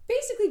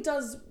basically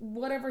does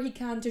whatever he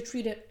can to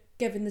treat it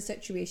given the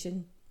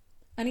situation.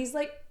 And he's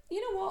like,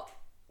 you know what,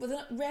 with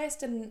a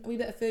rest and a wee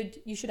bit of food,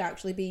 you should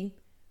actually be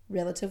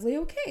relatively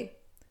okay.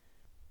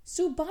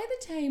 So by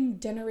the time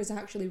dinner is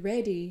actually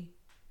ready,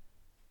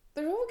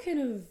 they're all kind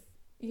of,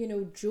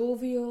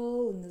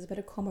 jovial, and there's a bit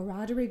of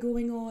camaraderie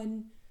going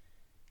on,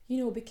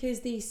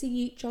 because they see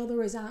each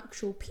other as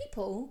actual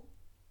people.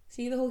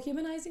 See the whole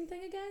humanizing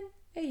thing again?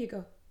 There you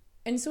go.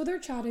 And so they're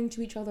chatting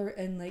to each other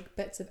in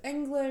bits of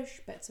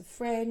English, bits of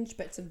French,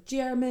 bits of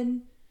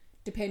German,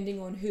 depending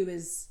on who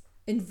is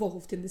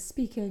involved in the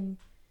speaking.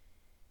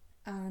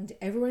 and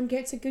everyone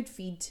gets a good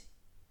feed.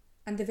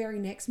 And the very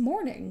next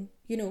morning,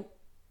 the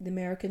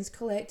Americans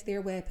collect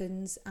their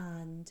weapons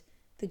and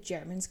the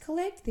Germans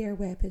collect their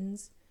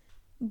weapons.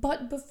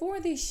 But before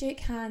they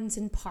shake hands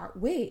and part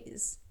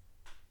ways,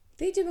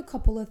 they do a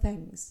couple of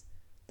things.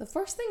 The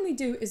first thing they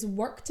do is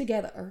work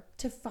together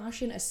to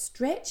fashion a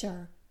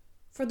stretcher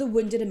for the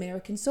wounded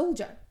American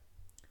soldier.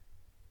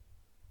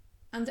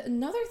 And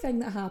another thing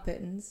that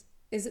happens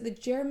is that the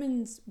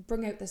Germans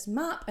bring out this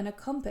map and a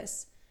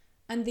compass,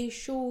 and they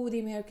show the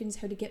Americans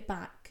how to get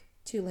back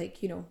to,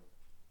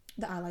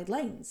 the Allied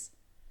lines.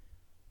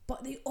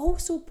 But they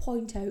also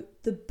point out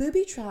the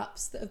booby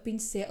traps that have been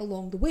set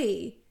along the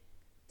way,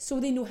 so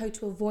they know how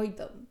to avoid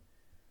them,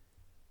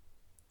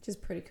 which is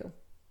pretty cool.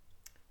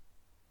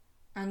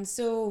 And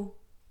so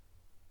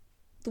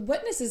the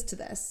witnesses to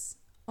this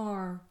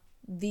are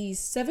these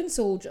 7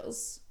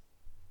 soldiers,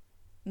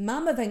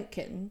 Mama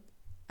Winken,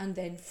 and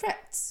then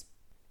Fritz.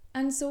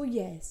 And so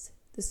yes,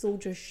 the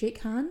soldiers shake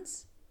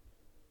hands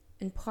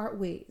and part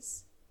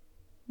ways,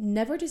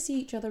 never to see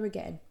each other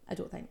again, I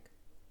don't think.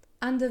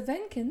 And the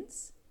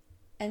Winkens,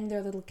 in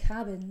their little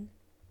cabin,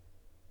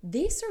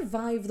 they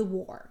survive the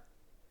war.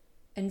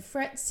 And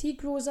Fritz, he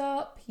grows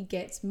up, he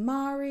gets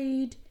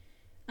married,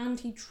 and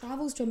he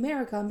travels to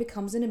America and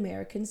becomes an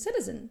American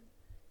citizen.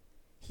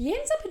 He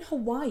ends up in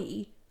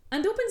Hawaii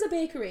and opens a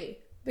bakery,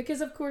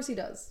 because of course he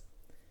does.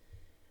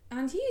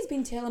 And he's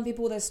been telling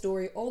people this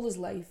story all his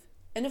life,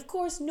 and of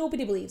course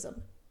nobody believes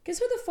him. Because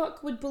who the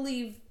fuck would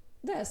believe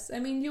this? I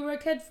mean, you were a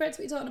kid, Fritz,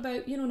 what are you talking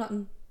about? You know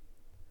nothing.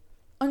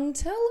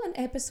 Until an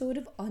episode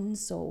of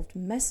Unsolved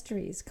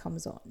Mysteries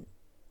comes on.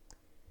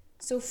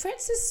 So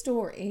Fritz's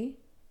story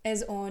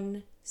is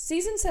on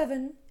Season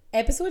 7,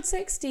 Episode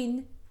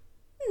 16,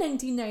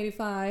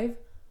 1995,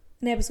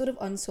 an episode of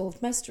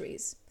Unsolved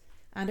Mysteries.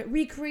 And it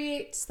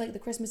recreates the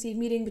Christmas Eve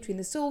meeting between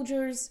the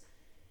soldiers.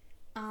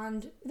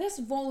 And this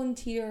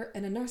volunteer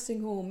in a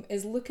nursing home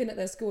is looking at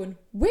this going,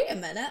 wait a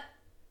minute,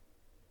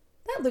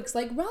 that looks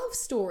like Ralph's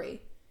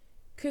story.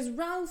 Because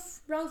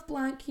Ralph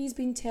Blank, he's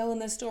been telling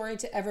this story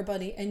to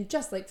everybody, and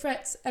just like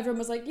Fritz, everyone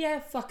was like, yeah,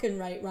 fucking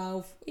right,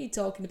 Ralph, what are you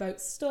talking about?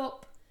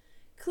 Stop.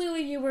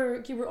 Clearly you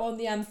were on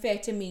the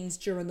amphetamines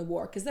during the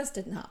war, because this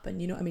didn't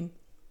happen, you know what I mean?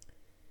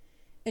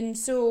 And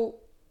so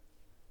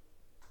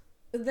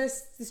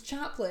this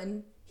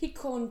chaplain, he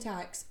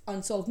contacts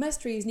Unsolved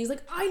Mysteries, and he's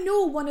like, I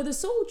know one of the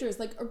soldiers,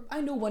 or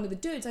I know one of the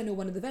dudes, I know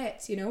one of the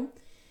vets,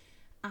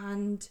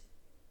 And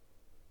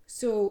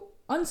so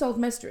Unsolved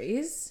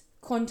Mysteries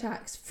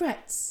contacts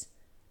Fritz,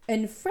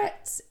 and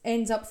Fritz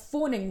ends up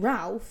phoning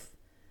Ralph,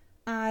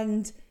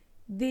 and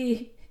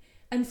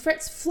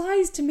Fritz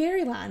flies to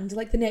Maryland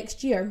the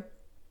next year.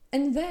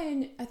 And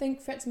then I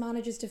think Fritz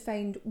manages to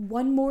find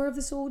one more of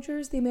the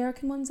soldiers, the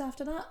American ones,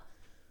 after that.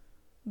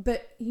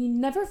 But he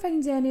never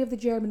finds any of the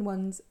German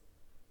ones.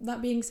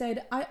 That being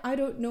said, I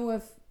don't know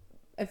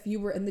if you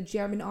were in the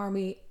German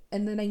army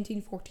in the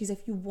 1940s,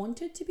 if you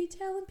wanted to be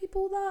telling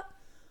people that,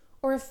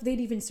 or if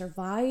they'd even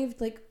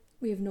survived.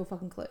 We have no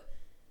fucking clue.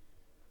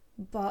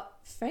 But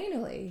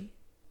finally,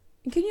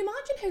 can you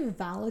imagine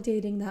how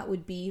validating that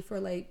would be for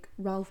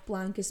Ralph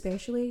Blank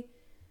especially?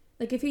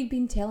 If he'd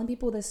been telling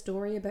people this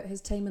story about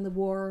his time in the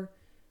war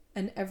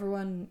and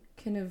everyone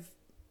kind of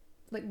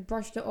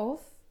brushed it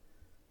off.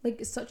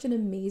 It's such an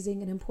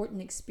amazing and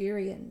important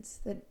experience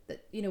that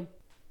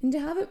and to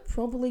have it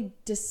probably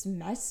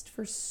dismissed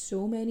for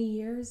so many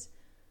years,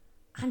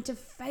 and to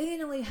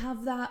finally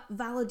have that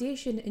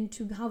validation and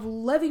to have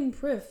living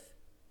proof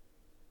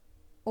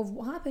of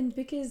what happened.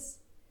 Because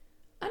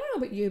I don't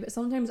know about you, but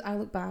sometimes I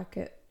look back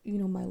at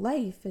my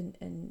life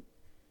and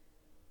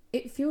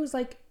it feels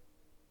like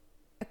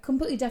a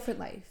completely different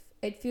life.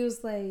 It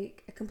feels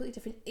like a completely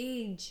different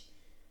age,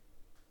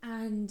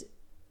 and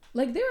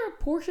there are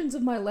portions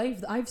of my life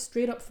that I've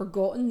straight up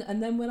forgotten,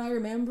 and then when I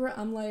remember it,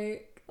 I'm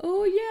like,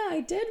 oh yeah,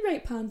 I did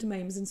write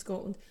pantomimes in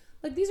Scotland.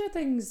 These are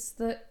things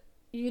that,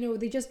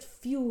 they just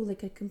feel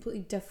like a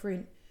completely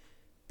different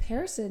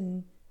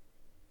person.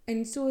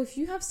 And so if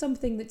you have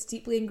something that's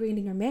deeply ingrained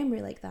in your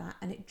memory like that,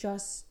 and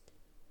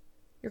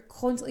you're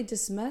constantly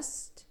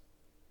dismissed,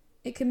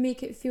 it can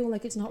make it feel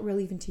like it's not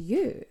really even to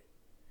you.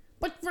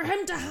 But for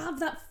him to have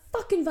that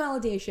fucking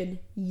validation,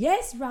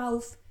 yes,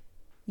 Ralph,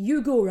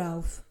 you go,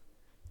 Ralph.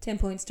 10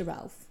 points to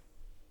Ralph.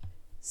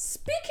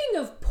 Speaking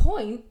of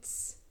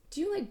points, do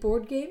you like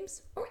board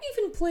games? Or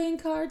even playing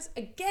cards?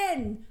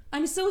 Again,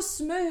 I'm so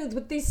smooth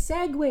with these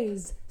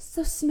segues.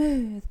 So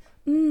smooth.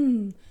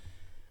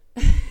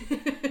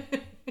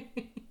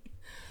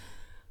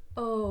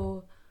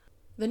 Oh,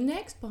 the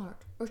next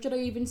part, or should I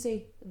even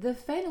say the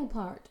final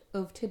part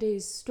of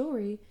today's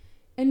story,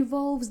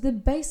 involves the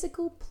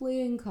Bicycle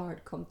Playing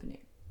Card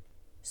Company.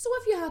 So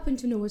if you happen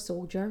to know a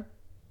soldier,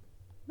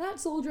 that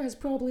soldier has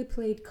probably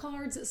played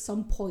cards at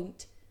some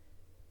point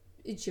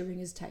during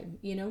his time,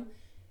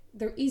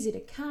 They're easy to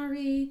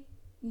carry.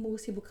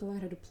 Most people can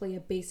learn how to play a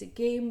basic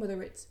game,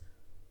 whether it's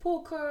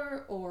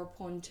poker or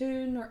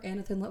pontoon or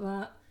anything like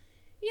that.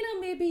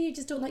 Maybe you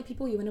just don't like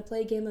people, you want to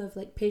play a game of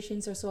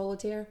Patience or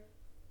Solitaire.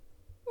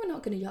 We're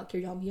not going to yuck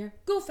your yum here.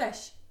 Go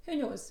fish. Who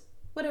knows?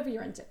 whatever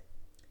you're into.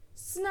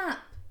 Snap,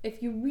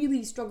 if you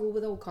really struggle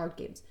with old card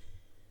games.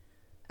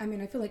 I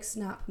mean, I feel like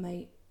Snap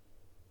might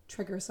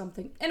trigger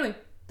something. Anyway,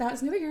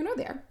 that's neither here nor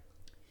there.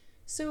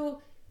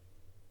 So,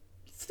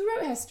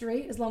 throughout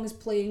history, as long as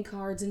playing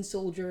cards and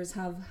soldiers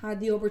have had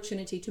the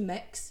opportunity to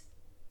mix,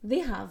 they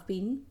have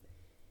been.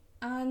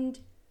 And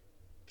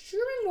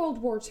during World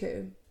War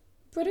II,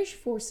 British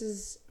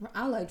forces, or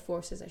Allied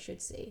forces I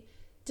should say,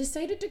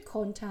 decided to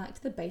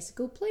contact the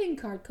Bicycle Playing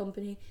Card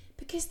Company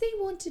because they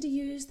wanted to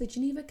use the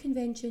Geneva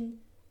Convention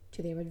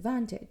to their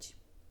advantage.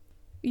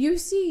 You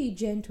see,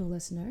 gentle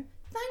listener,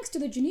 thanks to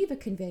the Geneva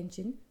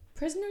Convention,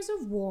 prisoners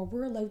of war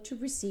were allowed to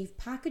receive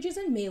packages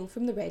and mail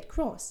from the Red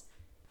Cross,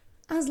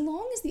 as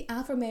long as the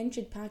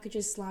aforementioned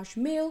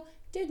packages/mail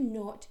did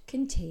not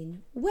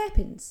contain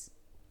weapons.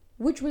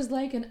 Which was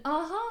like an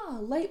aha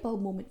light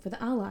bulb moment for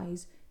the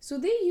Allies. So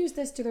they used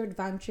this to their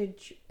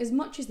advantage as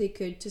much as they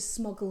could to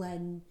smuggle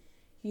in,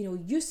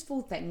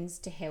 useful things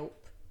to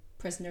help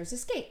prisoners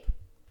escape.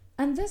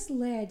 And this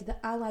led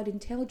the Allied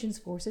intelligence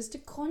forces to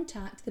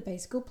contact the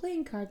Bicycle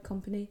Playing Card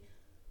Company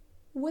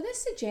with a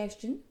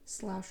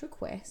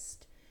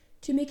suggestion/request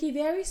to make a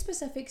very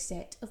specific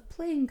set of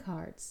playing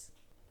cards.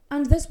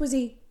 And this was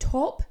a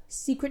top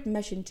secret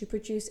mission to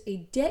produce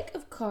a deck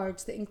of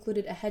cards that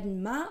included a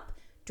hidden map,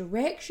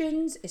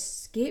 directions,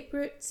 escape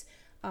routes,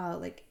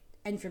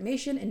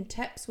 information and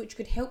tips which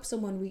could help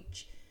someone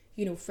reach,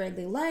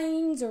 friendly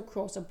lines or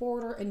cross a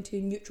border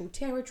into neutral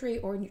territory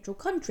or a neutral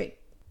country.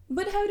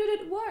 But how did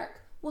it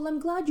work? Well, I'm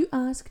glad you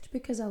asked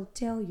because I'll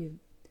tell you.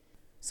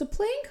 So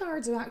playing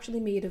cards are actually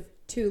made of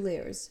 2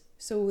 layers.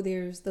 So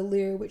there's the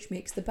layer which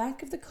makes the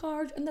back of the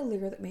card and the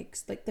layer that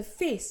makes the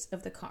face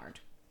of the card.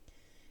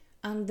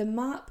 And the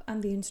map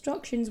and the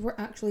instructions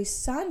were actually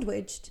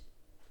sandwiched.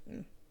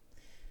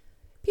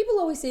 People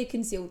always say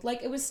concealed,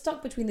 like it was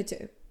stuck between the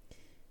 2.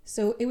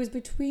 So it was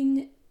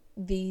between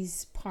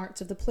these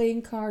parts of the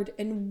playing card,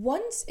 and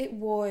once it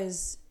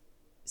was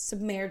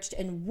submerged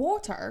in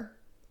water,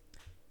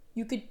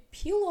 you could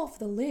peel off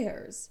the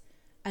layers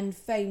and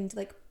find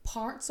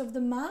parts of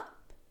the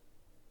map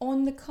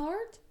on the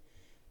card.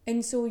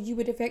 And so you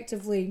would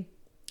effectively,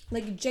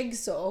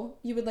 jigsaw,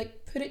 you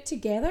would put it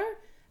together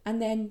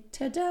and then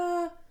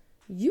ta-da,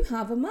 you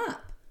have a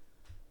map.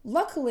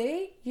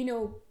 Luckily,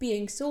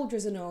 being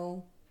soldiers and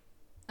all,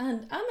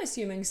 and I'm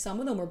assuming some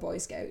of them were Boy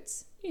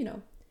Scouts,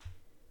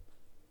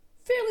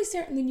 fairly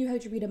certain they knew how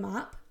to read a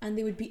map and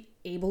they would be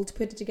able to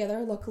put it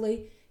together,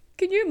 luckily.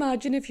 Can you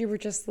imagine if you were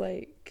just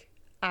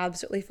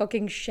absolutely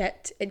fucking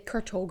shit at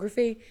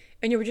cartography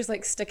and you were just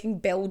sticking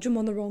Belgium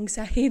on the wrong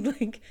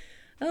side?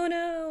 Oh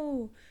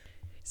no.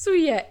 So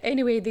yeah,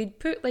 anyway, they'd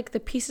put the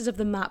pieces of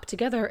the map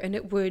together and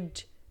it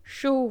would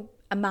show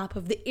a map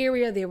of the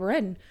area they were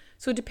in.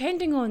 So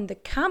depending on the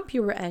camp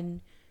you were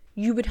in,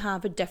 you would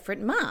have a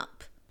different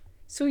map.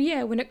 So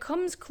yeah, when it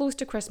comes close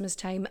to Christmas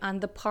time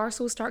and the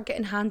parcels start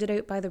getting handed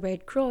out by the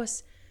Red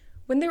Cross,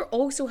 when they're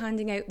also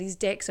handing out these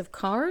decks of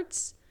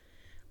cards,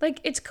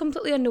 it's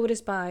completely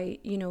unnoticed by,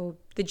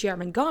 the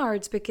German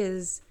guards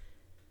because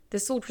the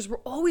soldiers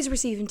were always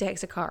receiving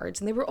decks of cards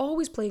and they were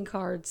always playing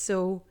cards.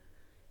 So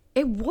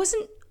it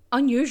wasn't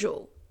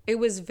unusual. It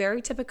was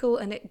very typical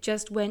and it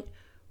just went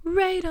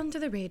right under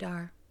the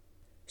radar.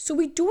 So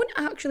we don't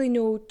actually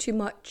know too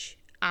much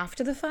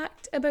after the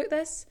fact about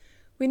this.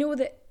 We know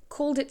that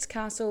Colditz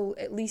Castle,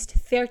 at least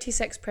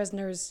 36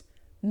 prisoners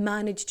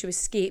managed to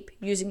escape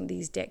using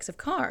these decks of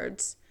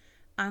cards,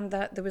 and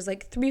that there was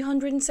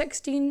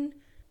 316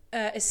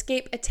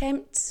 escape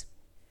attempts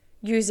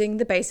using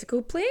the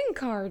Bicycle Playing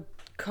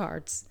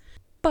cards.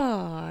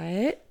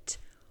 But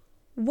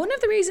one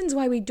of the reasons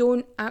why we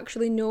don't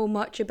actually know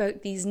much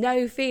about these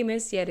now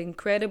famous yet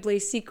incredibly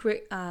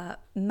secret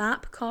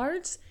map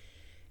cards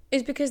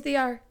is because they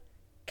are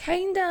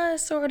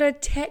sorta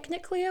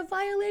technically a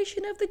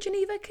violation of the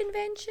Geneva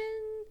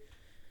Convention.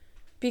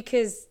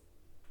 Because,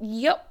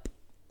 yup.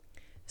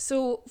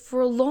 So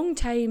for a long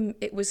time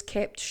it was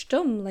kept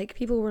stum,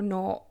 people were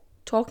not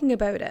talking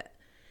about it.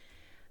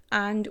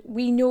 And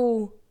we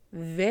know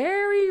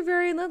very,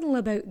 very little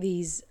about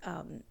these,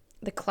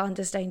 the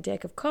clandestine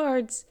deck of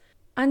cards.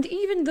 And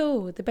even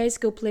though the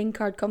Bicycle Playing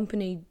Card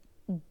Company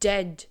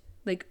did,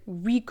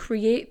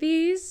 recreate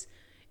these,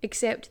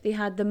 except they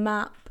had the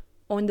map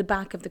on the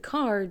back of the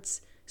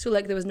cards, so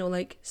there was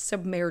no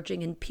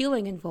submerging and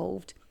peeling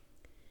involved.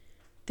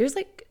 There's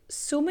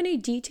so many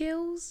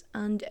details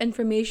and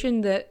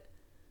information that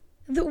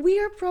we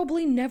are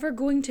probably never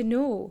going to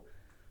know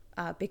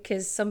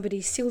because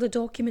somebody sealed a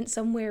document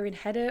somewhere and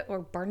hid it or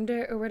burned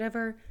it or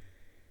whatever.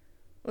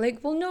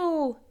 We'll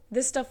know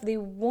the stuff they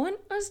want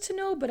us to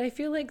know, but I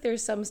feel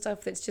there's some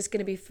stuff that's just going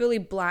to be fully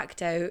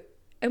blacked out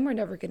and we're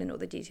never going to know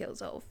the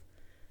details of.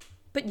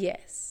 But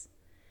yes,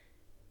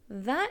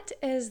 that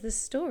is the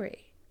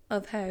story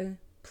of how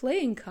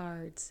playing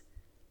cards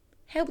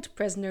helped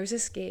prisoners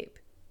escape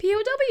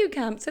POW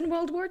camps in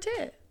World War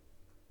II.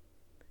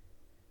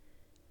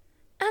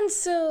 And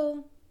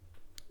so,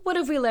 what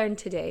have we learned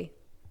today?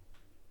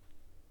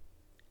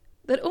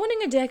 That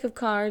owning a deck of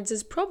cards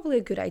is probably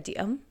a good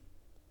idea.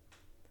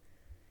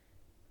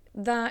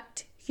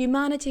 that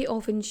humanity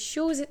often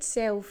shows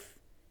itself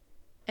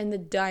in the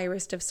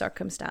direst of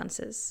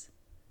circumstances.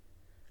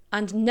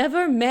 And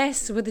never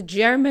mess with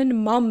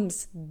German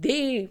mums.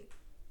 They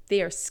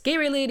are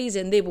scary ladies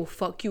and they will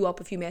fuck you up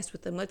if you mess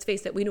with them. Let's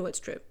face it, we know it's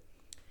true.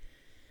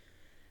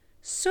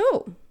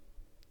 So,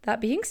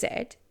 that being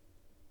said,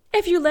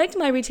 if you liked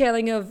my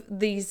retelling of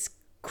these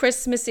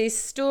Christmassy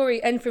story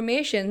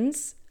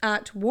informations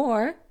at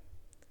war,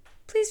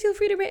 please feel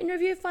free to rate and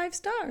review 5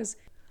 stars.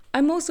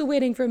 I'm also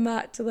waiting for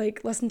Matt to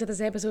listen to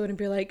this episode and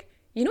be like,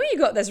 you know you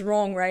got this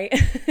wrong, right?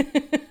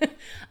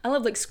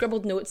 I'll have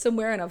scribbled notes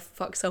somewhere and I've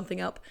fucked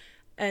something up.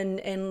 And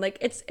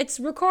it's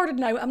recorded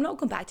now. I'm not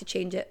going back to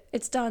change it.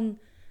 It's done.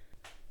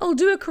 I'll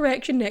do a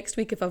correction next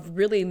week if I've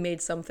really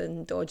made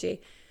something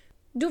dodgy.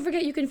 Don't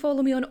forget you can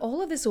follow me on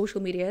all of the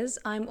social medias.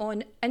 I'm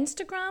on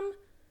Instagram,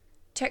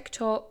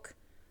 TikTok,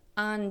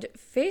 and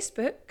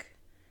Facebook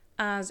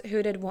as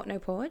Who Did What Now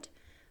Pod.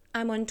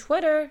 I'm on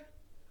Twitter,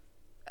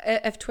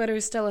 if Twitter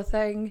is still a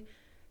thing,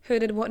 Who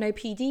Did What Now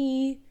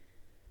PD.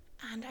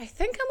 And I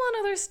think I'm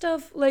on other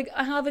stuff.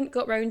 I haven't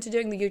got round to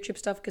doing the YouTube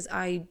stuff because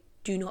I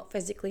do not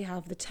physically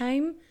have the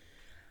time.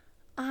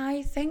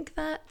 I think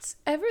that's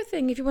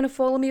everything. If you want to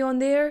follow me on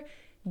there,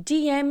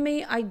 DM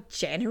me. I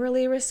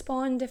generally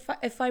respond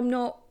if I'm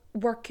not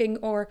working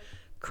or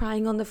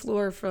crying on the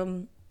floor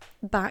from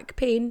back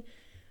pain.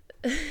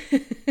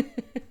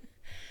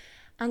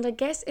 And I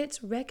guess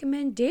it's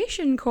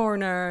recommendation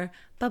corner.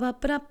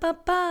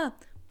 Ba-ba-ba-da-ba-ba.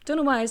 Don't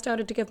know why I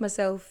started to give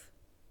myself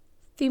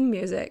theme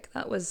music.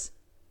 That was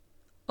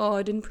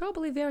odd and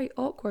probably very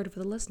awkward for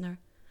the listener.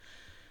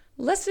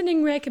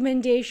 Listening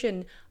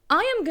recommendation.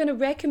 I am going to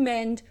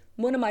recommend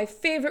one of my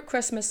favourite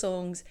Christmas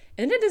songs,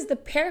 and it is the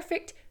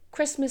perfect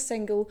Christmas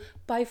single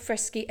by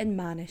Frisky and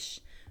Manish.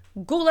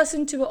 Go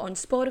listen to it on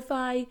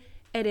Spotify.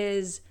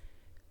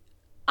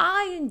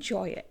 I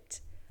enjoy it.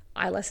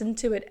 I listen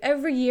to it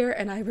every year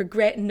and I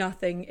regret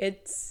nothing.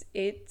 It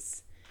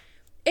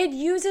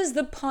uses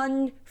the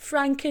pun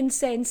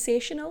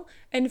franken-sensational,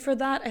 and for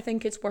that I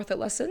think it's worth a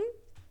listen.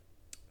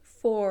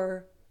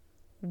 For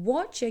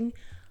watching,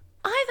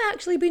 I've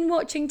actually been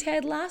watching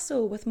Ted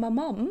Lasso with my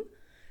mum.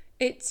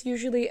 It's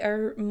usually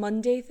our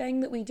Monday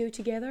thing that we do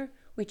together.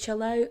 We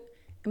chill out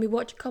and we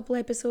watch a couple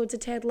episodes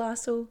of Ted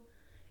Lasso.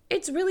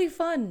 It's really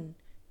fun.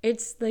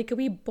 It's like a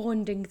wee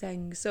bonding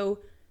thing. So,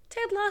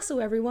 Ted Lasso,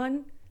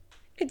 everyone.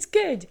 It's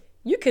good.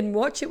 You can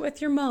watch it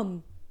with your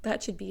mum.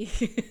 That should be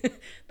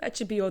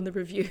on the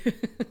review.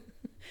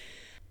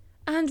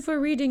 And for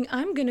reading,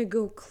 I'm going to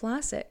go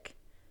classic.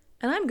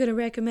 And I'm going to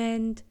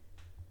recommend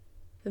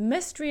The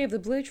Mystery of the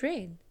Blue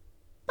Train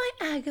by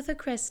Agatha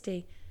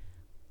Christie.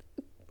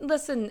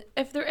 Listen,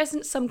 if there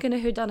isn't some kind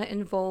of whodunit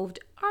involved,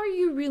 are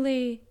you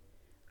really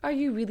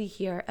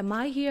here? Am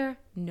I here?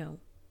 No.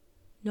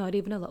 Not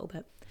even a little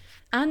bit.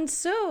 And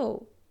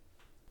so,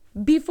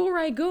 before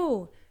I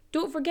go,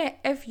 don't forget,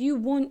 if you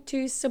want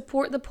to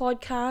support the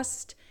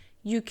podcast,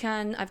 you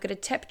can. I've got a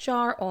tip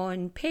jar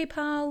on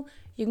PayPal.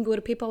 You can go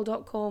to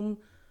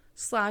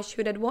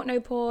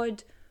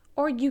paypal.com/whodidwhatnowpod,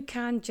 or you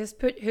can just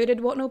put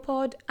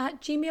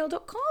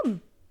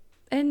whodidwhatnowpod@gmail.com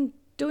and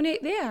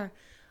donate there.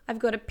 I've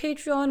got a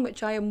Patreon,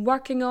 which I am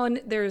working on.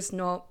 There's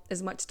not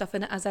as much stuff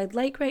in it as I'd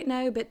like right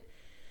now, but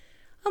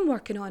I'm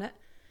working on it.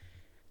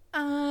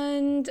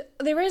 And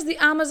there is the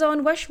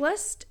Amazon wish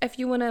list if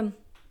you want to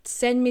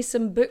send me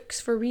some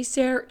books for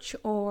research,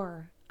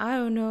 or I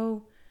don't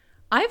know.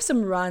 I have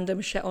some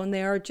random shit on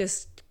there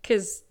just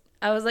because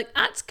I was like,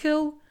 that's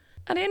cool.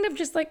 And I end up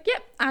just like,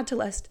 yep, add to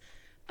list.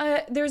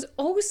 There's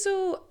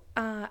also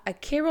a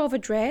care of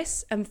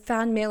address and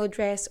fan mail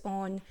address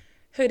on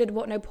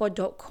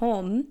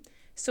whodidwhatnowpod.com.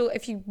 So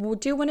if you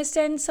do want to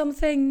send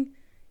something,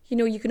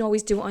 you can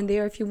always do it on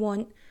there if you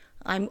want.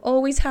 I'm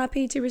always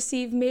happy to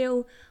receive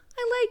mail.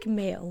 I like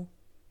mail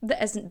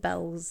that isn't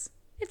bills.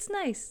 It's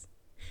nice.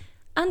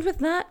 And with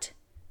that,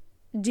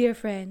 dear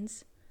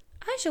friends,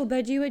 I shall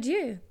bid you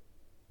adieu.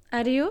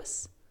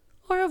 Adios,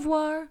 au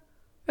revoir,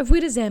 auf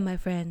Wiedersehen, my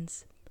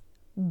friends.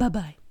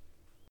 Bye-bye.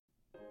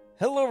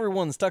 Hello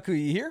everyone,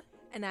 Takuya here.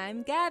 And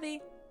I'm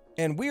Gabby.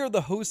 And we are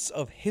the hosts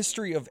of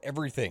History of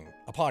Everything,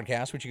 a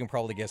podcast which you can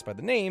probably guess by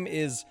the name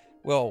is,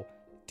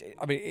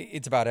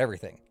 it's about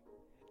everything.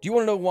 Do you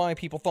want to know why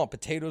people thought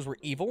potatoes were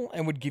evil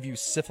and would give you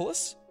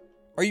syphilis?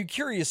 Are you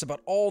curious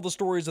about all the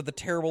stories of the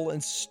terrible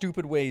and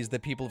stupid ways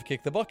that people have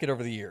kicked the bucket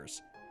over the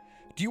years?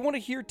 Do you want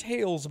to hear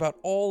tales about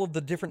all of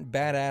the different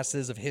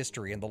badasses of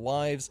history and the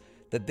lives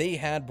that they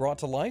had brought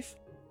to life?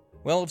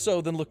 Well, if so,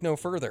 then look no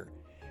further.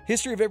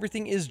 History of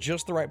Everything is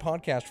just the right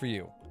podcast for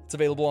you. It's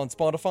available on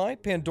Spotify,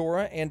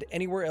 Pandora, and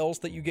anywhere else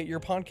that you get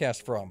your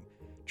podcast from.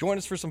 Join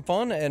us for some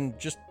fun and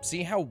just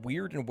see how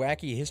weird and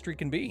wacky history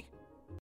can be.